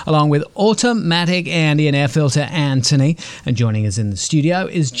Miles, along with Automatic Andy and Air Filter Anthony. And joining us in the studio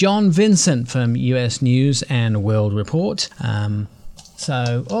is John Vincent from US News and World Report.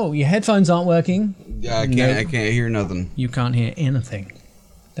 Your headphones aren't working. Yeah, I can't hear nothing. You can't hear anything.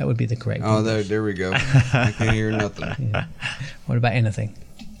 That would be the correct Oh, there we go. I can't hear nothing. Yeah. What about anything?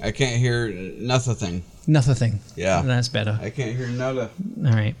 I can't hear nothing. Nothing. Yeah. That's better. I can't hear nada.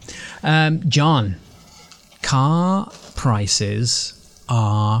 All right. John, car prices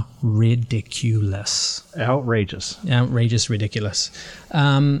are ridiculous. Outrageous. Outrageous, ridiculous.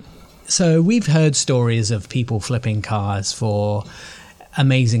 So we've heard stories of people flipping cars for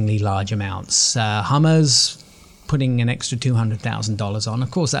amazingly large amounts. Hummers putting an extra $200,000 on.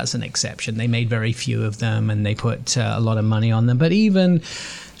 Of course, that's an exception. They made very few of them, and they put a lot of money on them. But even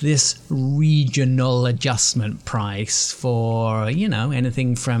this regional adjustment price for,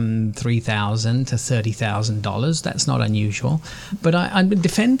 anything from $3,000 to $30,000, that's not unusual. But I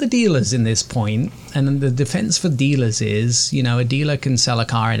defend the dealers in this point, and the defense for dealers is, a dealer can sell a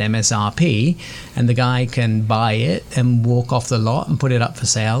car at MSRP, and the guy can buy it and walk off the lot and put it up for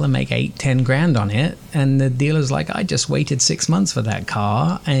sale and make $8-10 grand on it. And the dealer's like, I just waited 6 months for that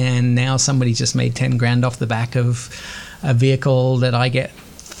car, and now somebody just made 10 grand off the back of a vehicle that I get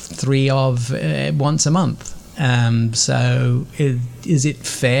 3 of once a month. So is it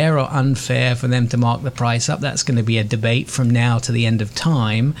fair or unfair for them to mark the price up? That's going to be a debate from now to the end of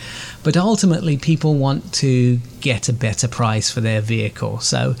time. But ultimately, people want to get a better price for their vehicle.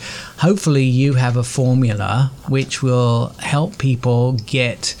 So hopefully you have a formula which will help people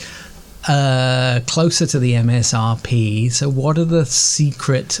get closer to the MSRP. So what are the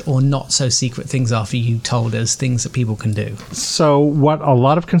secret or not so secret things after you told us things that people can do? So what a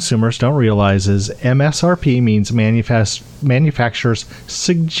lot of consumers don't realize is MSRP means manufacturer's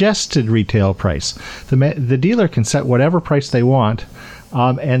suggested retail price. The dealer can set whatever price they want,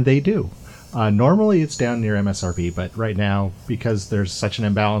 and they do. Normally it's down near MSRP, but right now, because there's such an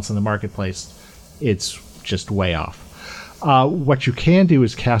imbalance in the marketplace, it's just way off. What you can do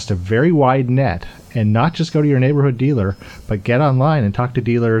is cast a very wide net and not just go to your neighborhood dealer, but get online and talk to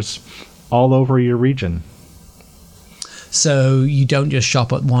dealers all over your region. So you don't just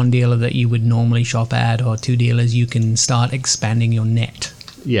shop at one dealer that you would normally shop at or 2 dealers. You can start expanding your net.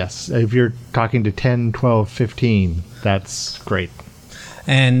 Yes. If you're talking to 10, 12, 15, that's great.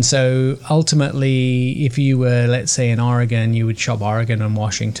 And so ultimately, if you were, let's say, in Oregon, you would shop Oregon and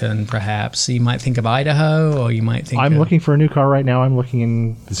Washington, perhaps. So you might think of Idaho, or you might think I'm of, looking for a new car right now. I'm looking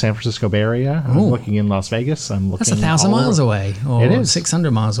in the San Francisco Bay Area. I'm looking in Las Vegas. I'm looking. That's 1,000 miles away, or It is.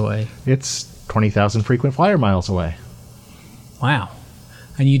 600 miles away. It's 20,000 frequent flyer miles away. Wow.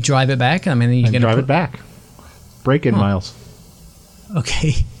 And you drive it back? I mean, you're And going to drive it back. Break-in miles.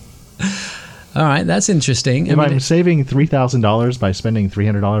 Okay. All right, that's interesting. If I'm saving $3,000 by spending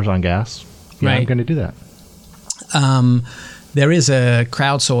 $300 on gas, yeah, I'm Right. going to do that. There is a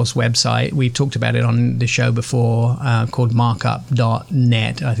crowdsource website. We've talked about it on the show before, called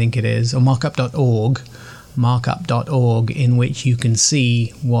markup.net, I think it is, or markup.org, markup.org, in which you can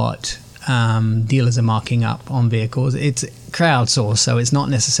see what dealers are marking up on vehicles. It's crowdsourced, so it's not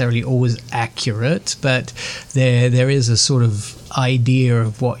necessarily always accurate, but there is a sort of idea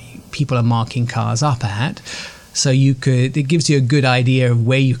of what people are marking cars up at. So it gives you a good idea of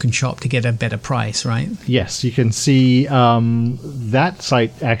where you can shop to get a better price, right? Yes, you can see that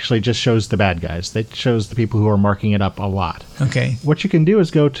site actually just shows the bad guys. That shows the people who are marking it up a lot. Okay. What you can do is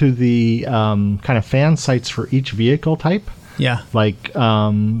go to the kind of fan sites for each vehicle type. Yeah. Like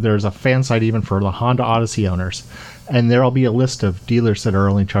there's a fan site even for the Honda Odyssey owners. And there'll be a list of dealers that are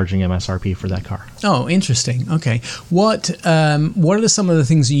only charging MSRP for that car. Oh, interesting. Okay. What are some of the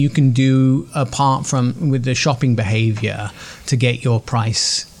things that you can do apart from with the shopping behavior to get your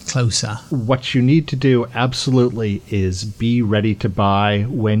price closer? What you need to do absolutely is be ready to buy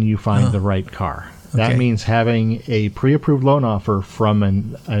when you find the right car. That Okay. means having a pre-approved loan offer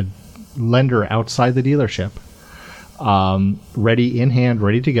from a lender outside the dealership, ready in hand,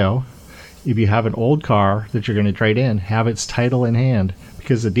 ready to go. If you have an old car that you're going to trade in, have its title in hand,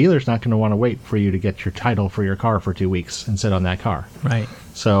 because the dealer's not going to want to wait for you to get your title for your car for 2 weeks and sit on that car. Right.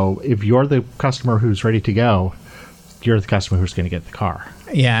 So if you're the customer who's ready to go, you're the customer who's going to get the car.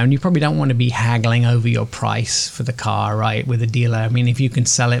 Yeah, and you probably don't want to be haggling over your price for the car, right, with a dealer. I mean, if you can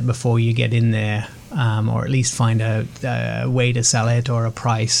sell it before you get in there, or at least find a way to sell it or a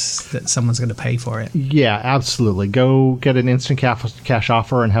price that someone's going to pay for it. Yeah, absolutely. Go get an instant cash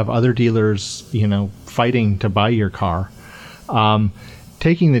offer and have other dealers, fighting to buy your car.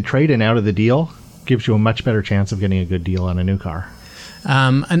 Taking the trade-in out of the deal gives you a much better chance of getting a good deal on a new car.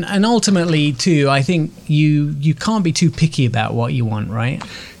 And ultimately, too, I think you can't be too picky about what you want, right?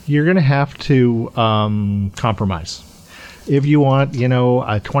 You're going to have to compromise. If you want,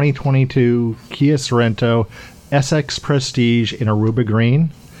 a 2022 Kia Sorento SX Prestige in Aruba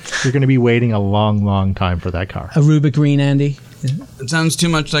Green, you're going to be waiting a long, long time for that car. Aruba Green, Andy? It sounds too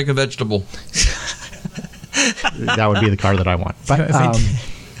much like a vegetable. That would be the car that I want. But,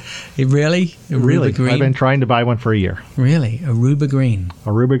 Really? Aruba really, Green? I've been trying to buy one for a year. Really? Aruba Green?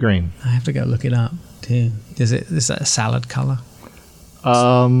 Aruba Green. I have to go look it up, too. Is that a salad color?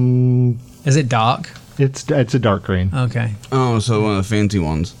 Is it dark? It's a dark green. Okay. Oh, so one of the fancy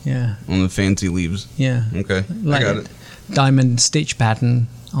ones. Yeah. One of the fancy leaves. Yeah. Okay, Like I got it. diamond stitch pattern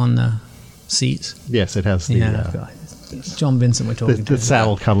on the seats. Yes, it has the John Vincent we're talking to. the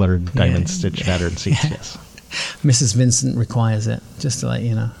saddle-colored diamond Yeah. stitch pattern seats. Yes. Mrs. Vincent requires it, just to let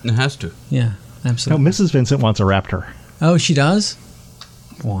you know. It has to. Yeah, No, absolutely. Mrs. Vincent wants a Raptor. Oh, she does?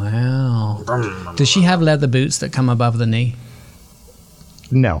 Wow. Does she have leather boots that come above the knee?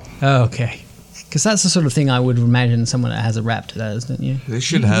 No. Oh, okay. Because that's the sort of thing I would imagine someone that has a Raptor does, don't you? They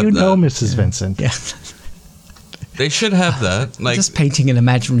should have You that. know Mrs. Vincent. Yeah. They should have that. Like, Just painting an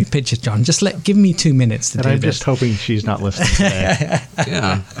imaginary picture, John. Give me 2 minutes to And do I'm this. just hoping she's not listening today.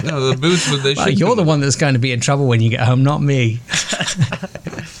 yeah, no, the boots. They Well, should. you're the one that's going to be in trouble when you get home, not me.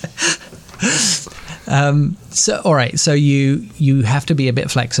 All right. So you have to be a bit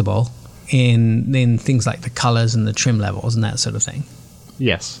flexible in things like the colors and the trim levels and that sort of thing.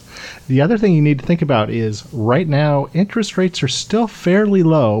 Yes. The other thing you need to think about is right now interest rates are still fairly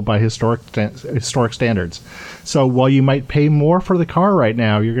low by historic standards. So while you might pay more for the car right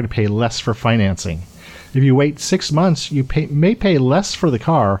now, you're going to pay less for financing. If you wait 6 months, you may pay less for the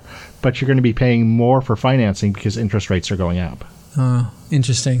car, but you're going to be paying more for financing because interest rates are going up. Oh,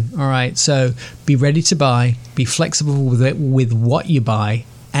 interesting. All right. So be ready to buy, be flexible with what you buy,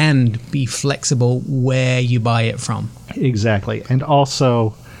 and be flexible where you buy it from. Exactly. And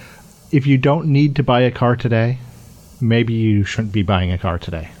also, if you don't need to buy a car today, maybe you shouldn't be buying a car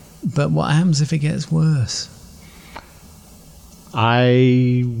today. But what happens if it gets worse?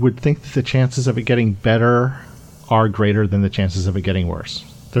 I would think that the chances of it getting better are greater than the chances of it getting worse.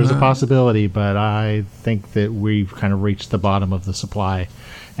 There's a possibility, but I think that we've kind of reached the bottom of the supply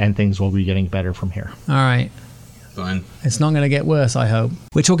and things will be getting better from here. All right. Fine. It's not going to get worse, I hope.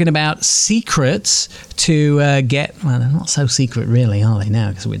 We're talking about secrets to get, well, they're not so secret really, are they now?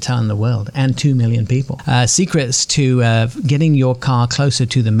 Because we're telling the world and 2 million people. Secrets to getting your car closer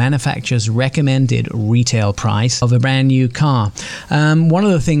to the manufacturer's recommended retail price of a brand new car. One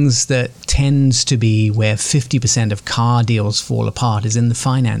of the things that tends to be where 50% of car deals fall apart is in the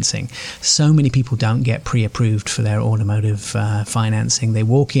financing. So many people don't get pre-approved for their automotive financing. They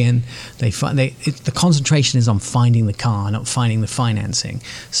walk in, the concentration is on finding the car, not finding the financing.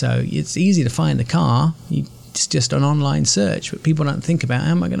 So it's easy to find the car. It's just an online search, but people don't think about,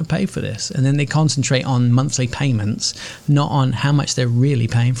 how am I going to pay for this? And then they concentrate on monthly payments, not on how much they're really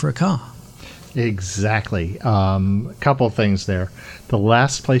paying for a car. Exactly. A couple of things there. The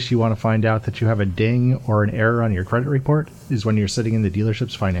last place you want to find out that you have a ding or an error on your credit report is when you're sitting in the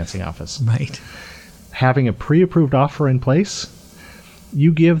dealership's financing office. Right. Having a pre-approved offer in place,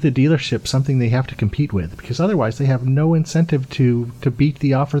 you give the dealership something they have to compete with, because otherwise they have no incentive to beat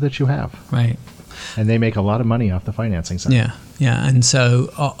the offer that you have. Right. And they make a lot of money off the financing side. Yeah. And so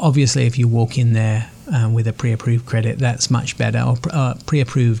obviously if you walk in there with a pre-approved credit, that's much better. Or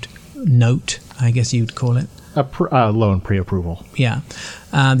pre-approved note, I guess you'd call it. A loan pre-approval. Yeah.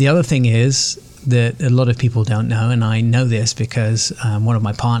 The other thing is that a lot of people don't know, and I know this because one of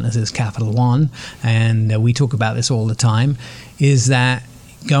my partners is Capital One, and we talk about this all the time, is that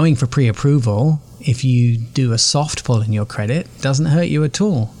going for pre-approval, if you do a soft pull in your credit, doesn't hurt you at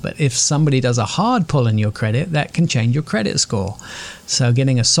all. But if somebody does a hard pull in your credit, that can change your credit score. So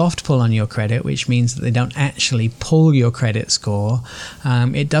getting a soft pull on your credit, which means that they don't actually pull your credit score,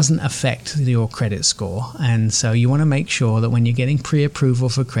 it doesn't affect your credit score. And so you want to make sure that when you're getting pre-approval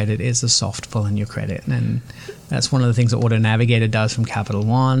for credit, it's a soft pull in your credit. And that's one of the things that Auto Navigator does from Capital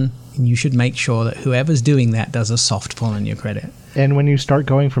One. And you should make sure that whoever's doing that does a soft pull in your credit. And when you start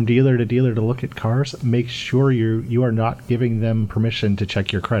going from dealer to dealer to look at cars, make sure you are not giving them permission to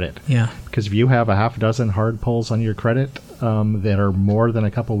check your credit. Yeah. Because if you have a half dozen hard pulls on your credit that are more than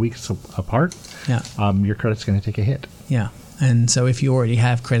a couple weeks apart, your credit's going to take a hit. Yeah. And so if you already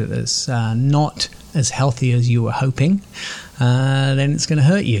have credit that's not as healthy as you were hoping, then it's going to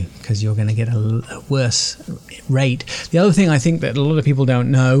hurt you because you're going to get a worse rate. The other thing I think that a lot of people don't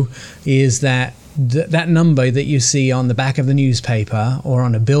know is that that number that you see on the back of the newspaper or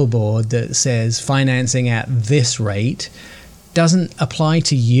on a billboard that says financing at this rate doesn't apply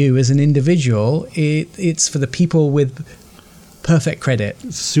to you as an individual. It's for the people with perfect credit.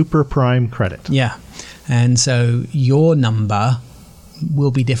 Super prime credit. Yeah. And so your number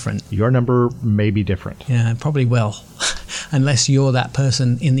will be different. Your number may be different. Yeah, it probably will. Unless you're that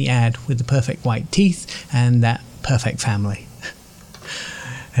person in the ad with the perfect white teeth and that perfect family.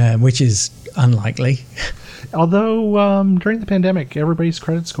 Which is unlikely. Although during the pandemic, everybody's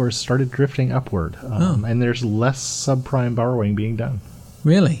credit scores started drifting upward, and there's less subprime borrowing being done.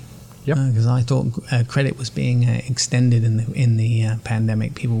 Really? Yep. Because I thought credit was being extended in the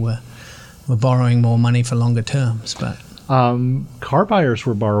pandemic. People were borrowing more money for longer terms, but car buyers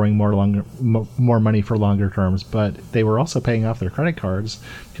were borrowing more money for longer terms, but they were also paying off their credit cards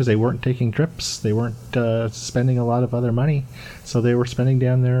because they weren't taking trips, they weren't spending a lot of other money, so they were spending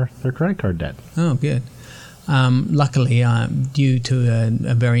down their credit card debt. Oh, good. Luckily, due to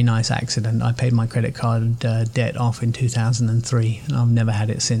a very nice accident, I paid my credit card debt off in 2003, and I've never had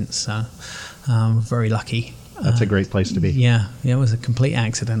it since, so I'm very lucky. That's a great place to be. Yeah, it was a complete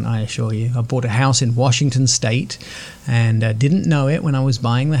accident, I assure you. I bought a house in Washington State and didn't know it when I was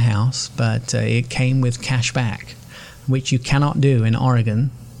buying the house, but it came with cash back, which you cannot do in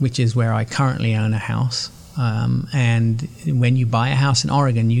Oregon, which is where I currently own a house. And when you buy a house in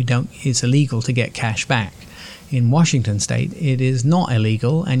Oregon, it's illegal to get cash back. In Washington State, it is not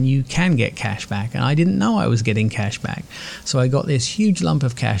illegal and you can get cash back. And I didn't know I was getting cash back. So I got this huge lump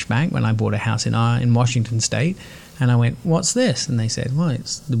of cash back when I bought a house in Washington State. And I went, what's this? And they said, well,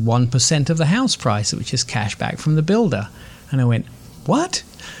 it's the 1% of the house price, which is cash back from the builder. And I went, what?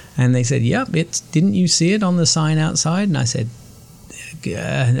 And they said, yep, didn't you see it on the sign outside? And I said,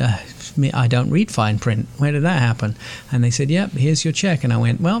 I don't read fine print. Where did that happen? And they said, yep, here's your check. And I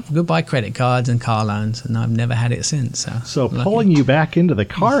went, well, goodbye credit cards and car loans. And I've never had it since. So pulling you back into the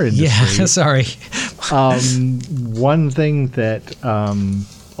car industry. Yeah, sorry. One thing that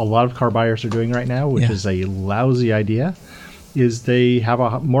a lot of car buyers are doing right now, which is a lousy idea, is they have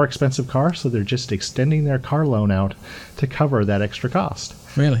a more expensive car, so they're just extending their car loan out to cover that extra cost.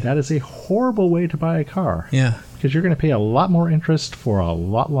 Really? That is a horrible way to buy a car. Yeah. Because you're going to pay a lot more interest for a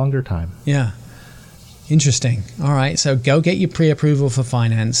lot longer time. Yeah. Interesting. All right. So go get your pre-approval for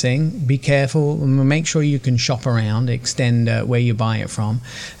financing. Be careful. Make sure you can shop around, extend where you buy it from,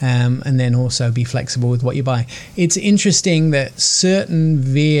 and then also be flexible with what you buy. It's interesting that certain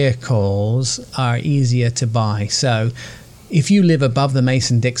vehicles are easier to buy. So if you live above the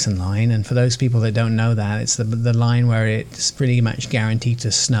Mason-Dixon line, and for those people that don't know that, it's the line where it's pretty much guaranteed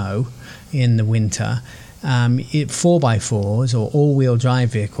to snow in the winter. 4x4s or all-wheel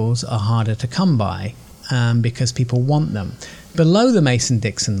drive vehicles are harder to come by. Because people want them. Below the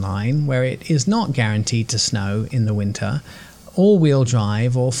Mason-Dixon line, where it is not guaranteed to snow in the winter, all-wheel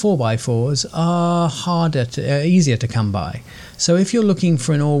drive or 4x4s are easier to come by. So if you're looking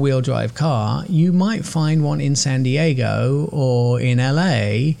for an all-wheel drive car, you might find one in San Diego or in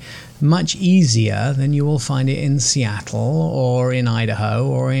LA much easier than you will find it in Seattle or in Idaho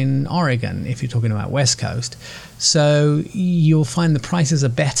or in Oregon, if you're talking about West Coast. So you'll find the prices are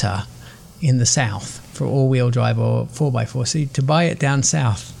better in the South for all-wheel drive or 4x4. So to buy it down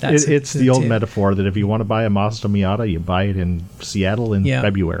south, it's the old metaphor that if you want to buy a Mazda Miata, you buy it in Seattle in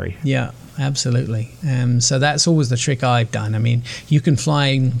February. Yeah, absolutely. So that's always the trick I've done. I mean, you can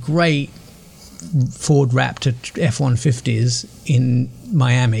fly great Ford Raptor F-150s in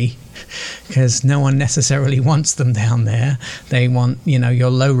Miami because no one necessarily wants them down there. They want,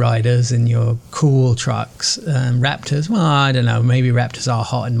 your lowriders and your cool trucks. Raptors, well, I don't know, maybe Raptors are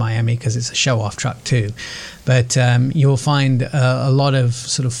hot in Miami because it's a show-off truck too. But you'll find a lot of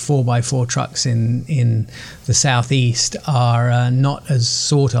sort of 4x4 trucks in the southeast are not as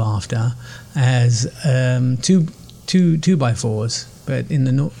sought after as 2x4s. But in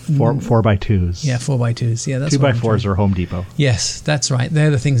the north, 4x2s. Yeah, 4x2s. Yeah, that's 2x4s are Home Depot. Yes, that's right.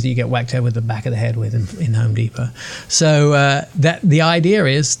 They're the things that you get whacked over the back of the head with in Home Depot. So that the idea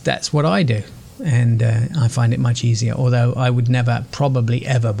is that's what I do, and I find it much easier. Although I would never, probably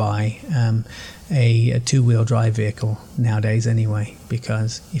ever buy a two-wheel drive vehicle nowadays anyway,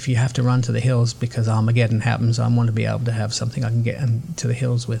 because if you have to run to the hills because Armageddon happens, I want to be able to have something I can get to the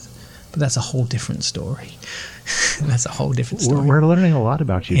hills with. But that's a whole different story. That's a whole different story. We're learning a lot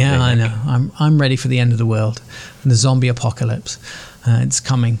about you today, I Nick. know. I'm ready for the end of the world, the zombie apocalypse. It's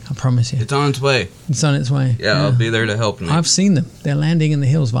coming. I promise you. It's on its way. It's on its way. Yeah, I'll be there to help. Nick. I've seen them. They're landing in the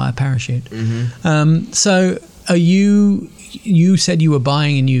hills via parachute. Mm-hmm. So, are you? You said you were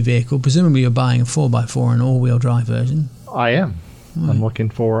buying a new vehicle. Presumably, you're buying a 4x4, an all-wheel drive version. I am. I'm looking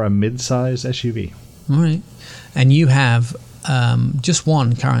for a mid-size SUV. All right. And you have just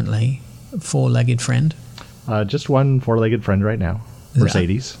one currently, four-legged friend. Just one four-legged friend right now.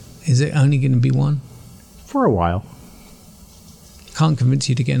 Mercedes. Is it only going to be one? For a while. Can't convince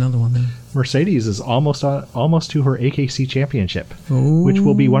you to get another one then. Mercedes is almost to her AKC championship, Ooh. which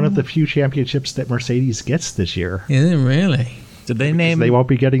will be one of the few championships that Mercedes gets this year. Is it really? Did they name? They won't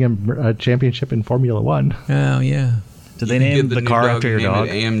be getting a championship in Formula One. Oh yeah. Did they name the car after your dog?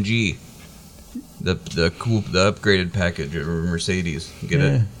 AMG. The upgraded package of Mercedes. Get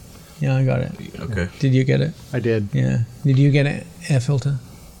it? Yeah, I got it. Okay. Did you get it? I did. Yeah. Did you get it? Air filter?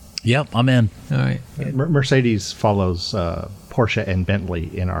 Yep, I'm in. All right. Mercedes follows Porsche and Bentley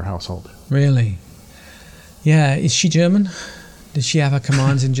in our household. Really? Yeah. Is she German? Does she have her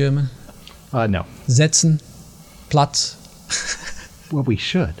commands in German? No. Setzen? Platz? Well, we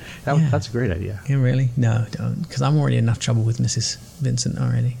should. That's a great idea. Yeah, really? No, don't. Because I'm already in enough trouble with Mrs. Vincent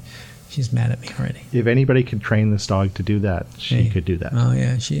already. She's mad at me already. If anybody could train this dog to do that, she could do that. Oh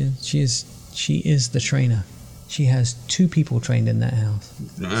yeah, she is the trainer. She has 2 people trained in that house.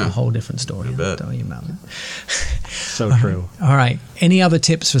 It's a whole different story. I'll tell you about that. So true. All right. Any other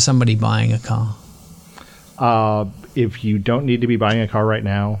tips for somebody buying a car? If you don't need to be buying a car right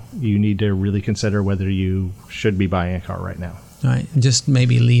now, you need to really consider whether you should be buying a car right now. All right. Just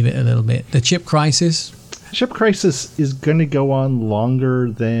maybe leave it a little bit. The chip crisis. Chip crisis is going to go on longer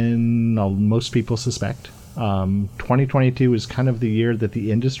than most people suspect. 2022 is kind of the year that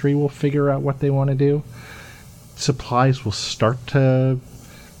the industry will figure out what they want to do. Supplies will start to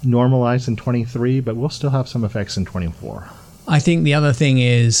normalize in 23, but we'll still have some effects in 24. I think the other thing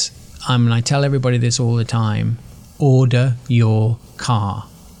is, I tell everybody this all the time, order your car.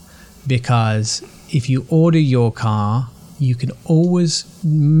 Because if you order your car, you can always,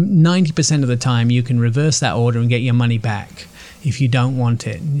 90% of the time, you can reverse that order and get your money back if you don't want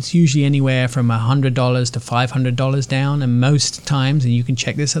it. It's usually anywhere from $100 to $500 down, and most times, and you can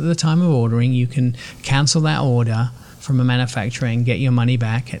check this at the time of ordering, you can cancel that order from a manufacturer and get your money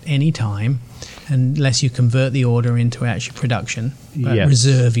back at any time, unless you convert the order into actual production. But Yes.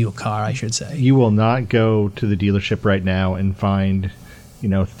 reserve your car, I should say. You will not go to the dealership right now and find,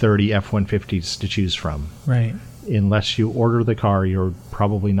 30 F-150s to choose from. Right. unless you order the car, you're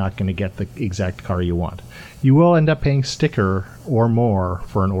probably not going to get the exact car you want. You will end up paying sticker or more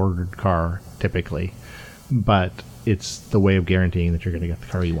for an ordered car, typically, but it's the way of guaranteeing that you're going to get the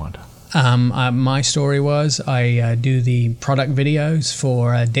car you want. My story was I do the product videos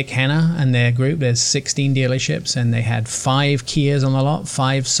for Dick Hanna and their group. There's 16 dealerships, and they had 5 Kias on the lot,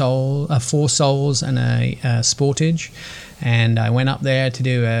 4 Souls, and a Sportage. And I went up there to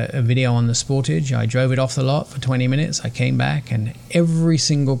do a video on the Sportage. I drove it off the lot for 20 minutes. I came back, and every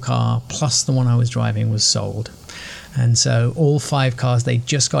single car, plus the one I was driving, was sold. And so all 5 cars, they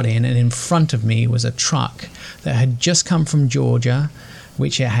just got in, and in front of me was a truck that had just come from Georgia,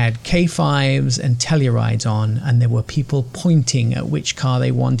 which it had K5s and Tellurides on, and there were people pointing at which car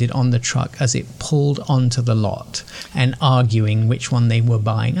they wanted on the truck as it pulled onto the lot and arguing which one they were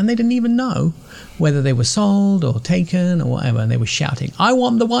buying. And they didn't even know whether they were sold or taken or whatever. And they were shouting, "I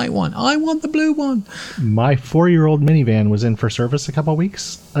want the white one. I want the blue one." My 4-year-old minivan was in for service a couple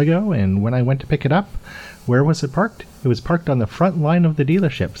weeks ago, and when I went to pick it up, where was it parked? It was parked on the front line of the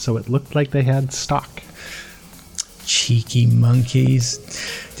dealership, so it looked like they had stock. Cheeky monkeys.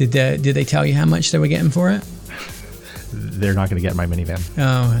 Did they tell you how much they were getting for it? They're not going to get my minivan.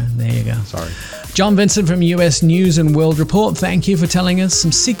 Oh, there you go. Sorry. John Vincent from US News and World Report, thank you for telling us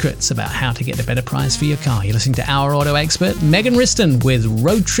some secrets about how to get a better price for your car. You're listening to Our Auto Expert, Megan Riston with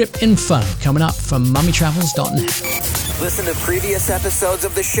Road Trip Info, coming up from mummytravels.net. Listen to previous episodes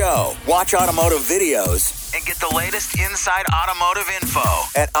of the show, watch automotive videos, and get the latest inside automotive info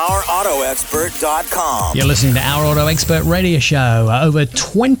at OurAutoExpert.com. You're listening to Our Auto Expert Radio Show. Over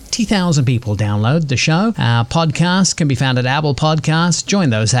 20,000 people download the show. Our podcast can be found at Apple Podcasts.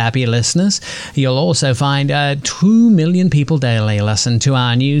 Join those happy listeners. You'll also find 2 million people daily listen to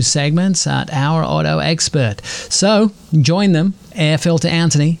our news segments at Our Auto Expert. So join them. Air Filter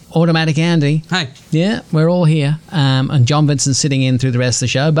Anthony, Automatic Andy. Hi. Yeah, we're all here. And John Vincent sitting in through the rest of the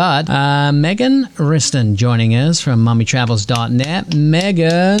show. But Megan Riston joining us from mummytravels.net.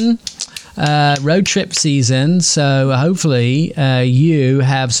 Megan, road trip season. So hopefully you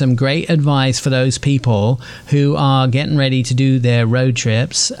have some great advice for those people who are getting ready to do their road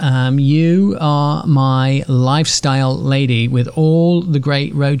trips. You are my lifestyle lady with all the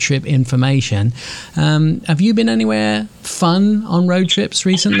great road trip information. Have you been anywhere fun on road trips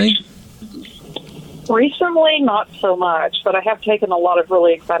recently? Recently, not so much, but I have taken a lot of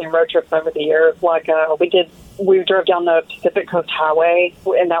really exciting road trips over the years. Like we drove down the Pacific Coast Highway,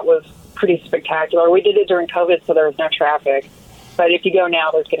 and that was pretty spectacular. We did it during COVID, so there was no traffic. But if you go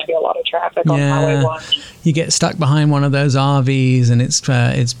now, there's going to be a lot of traffic on Highway 1. You get stuck behind one of those RVs, and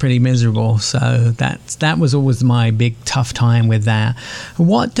it's pretty miserable. So that was always my big tough time with that.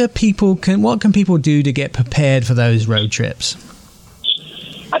 What can people do to get prepared for those road trips?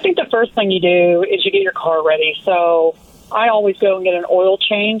 I think the first thing you do is you get your car ready. So I always go and get an oil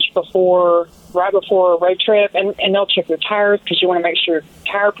change right before a road trip, and they'll check your tires because you want to make sure your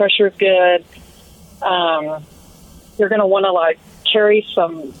tire pressure is good. You're going to want to carry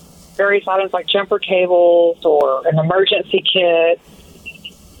some various items like jumper cables or an emergency kit.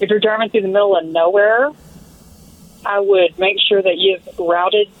 If you're driving through the middle of nowhere, I would make sure that you've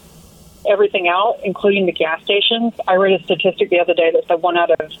routed everything out, including the gas stations. I read a statistic the other day that said 1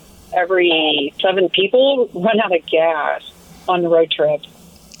 out of every 7 people run out of gas on the road trip.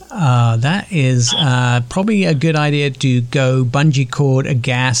 That is probably a good idea to go bungee cord a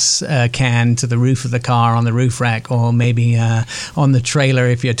gas can to the roof of the car on the roof rack, or maybe on the trailer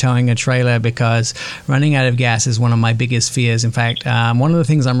if you're towing a trailer, because running out of gas is one of my biggest fears. In fact, one of the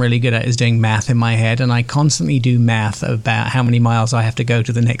things I'm really good at is doing math in my head, and I constantly do math about how many miles I have to go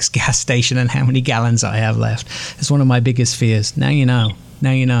to the next gas station and how many gallons I have left. It's one of my biggest fears. Now you know.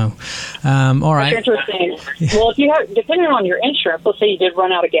 All right. That's interesting. Well, if you have, depending on your insurance, let's say you did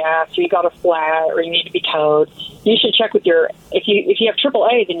run out of gas, or you got a flat, or you need to be towed, you should check with if you have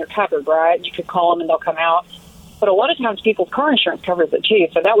AAA, then you're covered, right? You could call them and they'll come out. But a lot of times people's car insurance covers it too,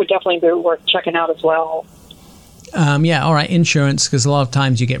 so that would definitely be worth checking out as well. All right, insurance, because a lot of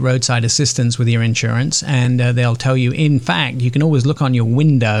times you get roadside assistance with your insurance, and they'll tell you, in fact, you can always look on your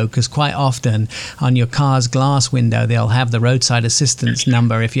window, because quite often on your car's glass window, they'll have the roadside assistance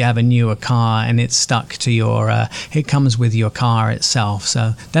number if you have a newer car and it's stuck to it comes with your car itself.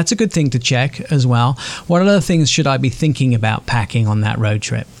 So that's a good thing to check as well. What other things should I be thinking about packing on that road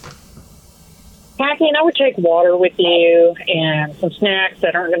trip? Packing, I would take water with you and some snacks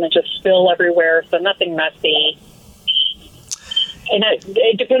that aren't going to just spill everywhere, so nothing messy. And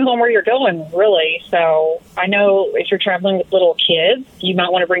it depends on where you're going, really. So I know if you're traveling with little kids, you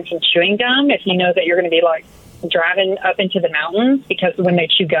might want to bring some chewing gum if you know that you're going to be driving up into the mountains, because when they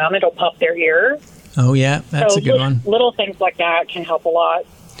chew gum, it'll pop their ear. Oh, yeah, that's a good one. Little things like that can help a lot.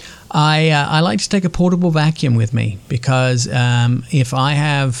 I like to take a portable vacuum with me because if I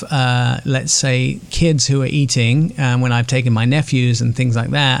have, let's say, kids who are eating, when I've taken my nephews and things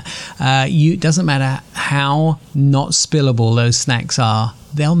like that, it doesn't matter how not spillable those snacks are,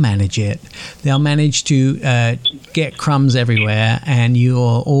 they'll manage it. They'll manage to get crumbs everywhere, and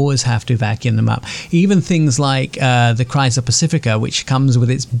you'll always have to vacuum them up. Even things like the Chrysler Pacifica, which comes with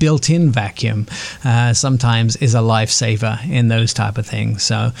its built-in vacuum, sometimes is a lifesaver in those type of things.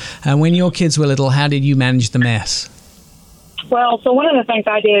 So when your kids were little, how did you manage the mess? Well, so one of the things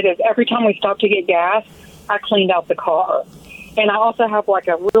I did is every time we stopped to get gas, I cleaned out the car. And I also have like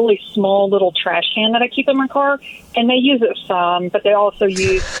a really small little trash can that I keep in my car, and they use it some, but they also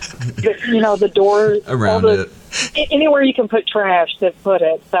use, the door around it. Anywhere you can put trash, they put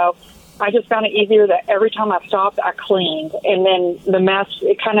it. So I just found it easier that every time I stopped, I cleaned, and then the mess,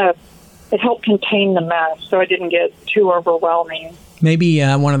 it helped contain the mess, so it didn't get too overwhelming. Maybe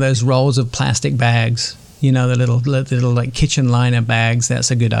one of those rolls of plastic bags, the little like kitchen liner bags.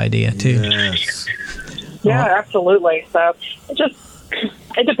 That's a good idea too. Yes. Yeah, absolutely. So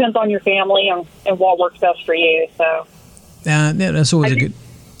it depends on your family and what works best for you. So that's always a good.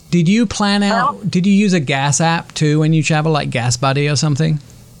 Did you plan out? Did you use a gas app too when you travel, like Gas Buddy or something?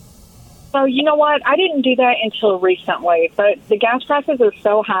 So you know what? I didn't do that until recently, but the gas prices are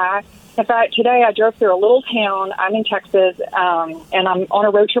so high. In fact, today I drove through a little town. I'm in Texas, and I'm on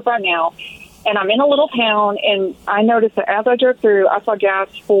a road trip right now. And I'm in a little town, and I noticed that as I drove through, I saw gas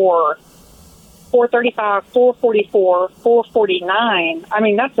for $4.35, $4.44, $4.49. I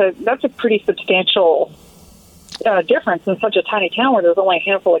mean, that's a pretty substantial difference in such a tiny town where there's only a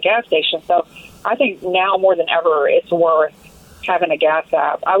handful of gas stations. So I think now more than ever, it's worth having a gas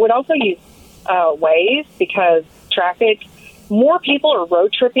app. I would also use Waze because traffic. More people are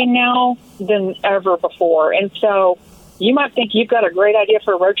road tripping now than ever before, and so you might think you've got a great idea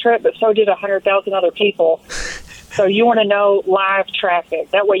for a road trip, but so did 100,000 other people. So you want to know live traffic.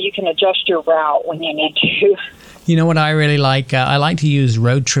 That way you can adjust your route when you need to. You know what I really like? I like to use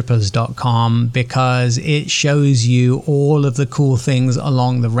roadtrippers.com because it shows you all of the cool things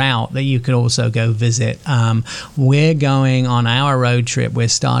along the route that you could also go visit. We're going on our road trip. We're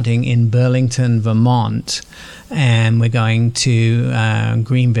starting in Burlington, Vermont, and we're going to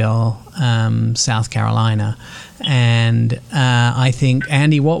Greenville, South Carolina. And I think,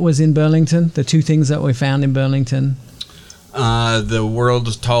 Andy, what was in Burlington? The two things that we found in Burlington? The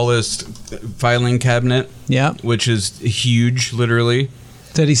world's tallest filing cabinet. Yeah. Which is huge, literally.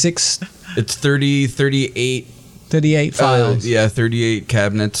 36? It's 38. 38 files. 38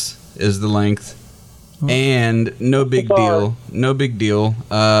 cabinets is the length. And no big deal.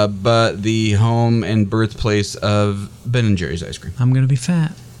 But the home and birthplace of Ben & Jerry's ice cream. I'm going to be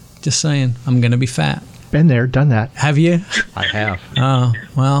fat. Just saying. I'm going to be fat. Been there, done that. Have you? I have. Oh,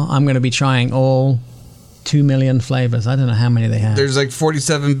 well, I'm going to be trying all 2 million flavors. I don't know how many they have. There's like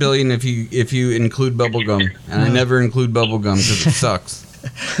 47 billion if you include bubblegum. And I never include bubblegum because it sucks.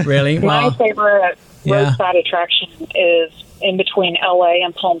 Really? My favorite roadside attraction is in between LA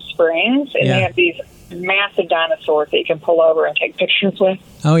and Palm Springs. And they have these massive dinosaurs that you can pull over and take pictures with.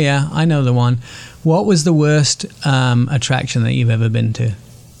 Oh, yeah. I know the one. What was the worst attraction that you've ever been to?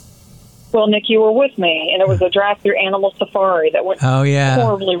 Well, Nick, you were with me, and it was a drive-through animal safari that went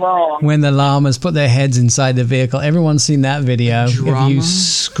horribly wrong. When the llamas put their heads inside the vehicle. Everyone's seen that video of you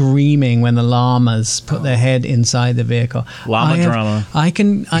screaming when the llamas put their head inside the vehicle. Drama.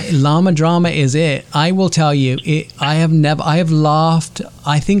 Llama drama is it. I will tell you, I have laughed.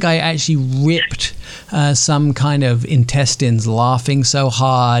 I think I actually ripped some kind of intestines laughing so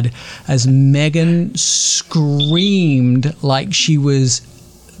hard as Megan screamed like she was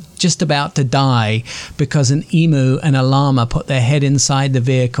just about to die because an emu and a llama put their head inside the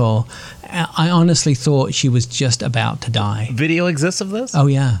vehicle. I honestly thought she was just about to die. Video exists of this? Oh,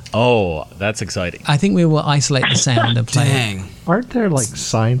 yeah. Oh, that's exciting. I think we will isolate the sound and play it. Aren't there like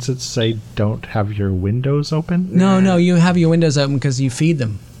signs that say don't have your windows open? No, you have your windows open because you feed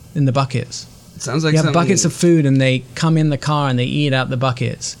them in the buckets. It sounds like you have buckets of food and they come in the car and they eat out the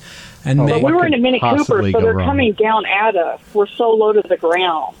buckets. And but we were in a Mini Cooper, so they're coming down at us. We're so low to the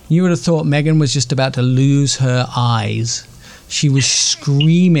ground. You would have thought Megan was just about to lose her eyes. She was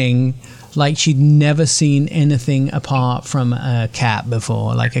screaming like she'd never seen anything apart from a cat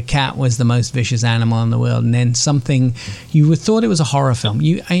before. Like a cat was the most vicious animal in the world. And then something, you would thought it was a horror film.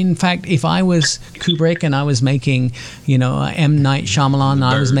 In fact, if I was Kubrick and I was making, M. Night Shyamalan, and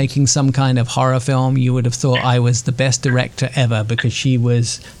I was making some kind of horror film, you would have thought I was the best director ever because she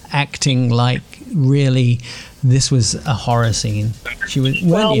was acting like really this was a horror scene. She was,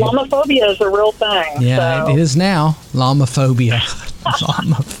 Well, weren't you? Lamophobia is a real thing. Yeah, so. it is now. Lamophobia.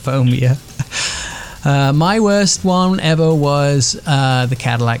 Lamophobia. My worst one ever was the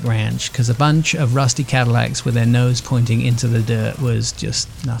Cadillac Ranch, because a bunch of rusty Cadillacs with their nose pointing into the dirt was just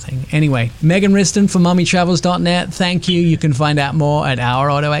nothing. Anyway, Megan Riston from MummyTravels.net. Thank you. You can find out more at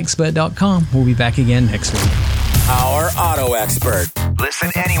OurAutoExpert.com. We'll be back again next week. Our Auto Expert.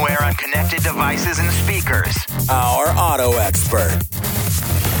 Listen anywhere on connected devices and speakers. Our Auto Expert.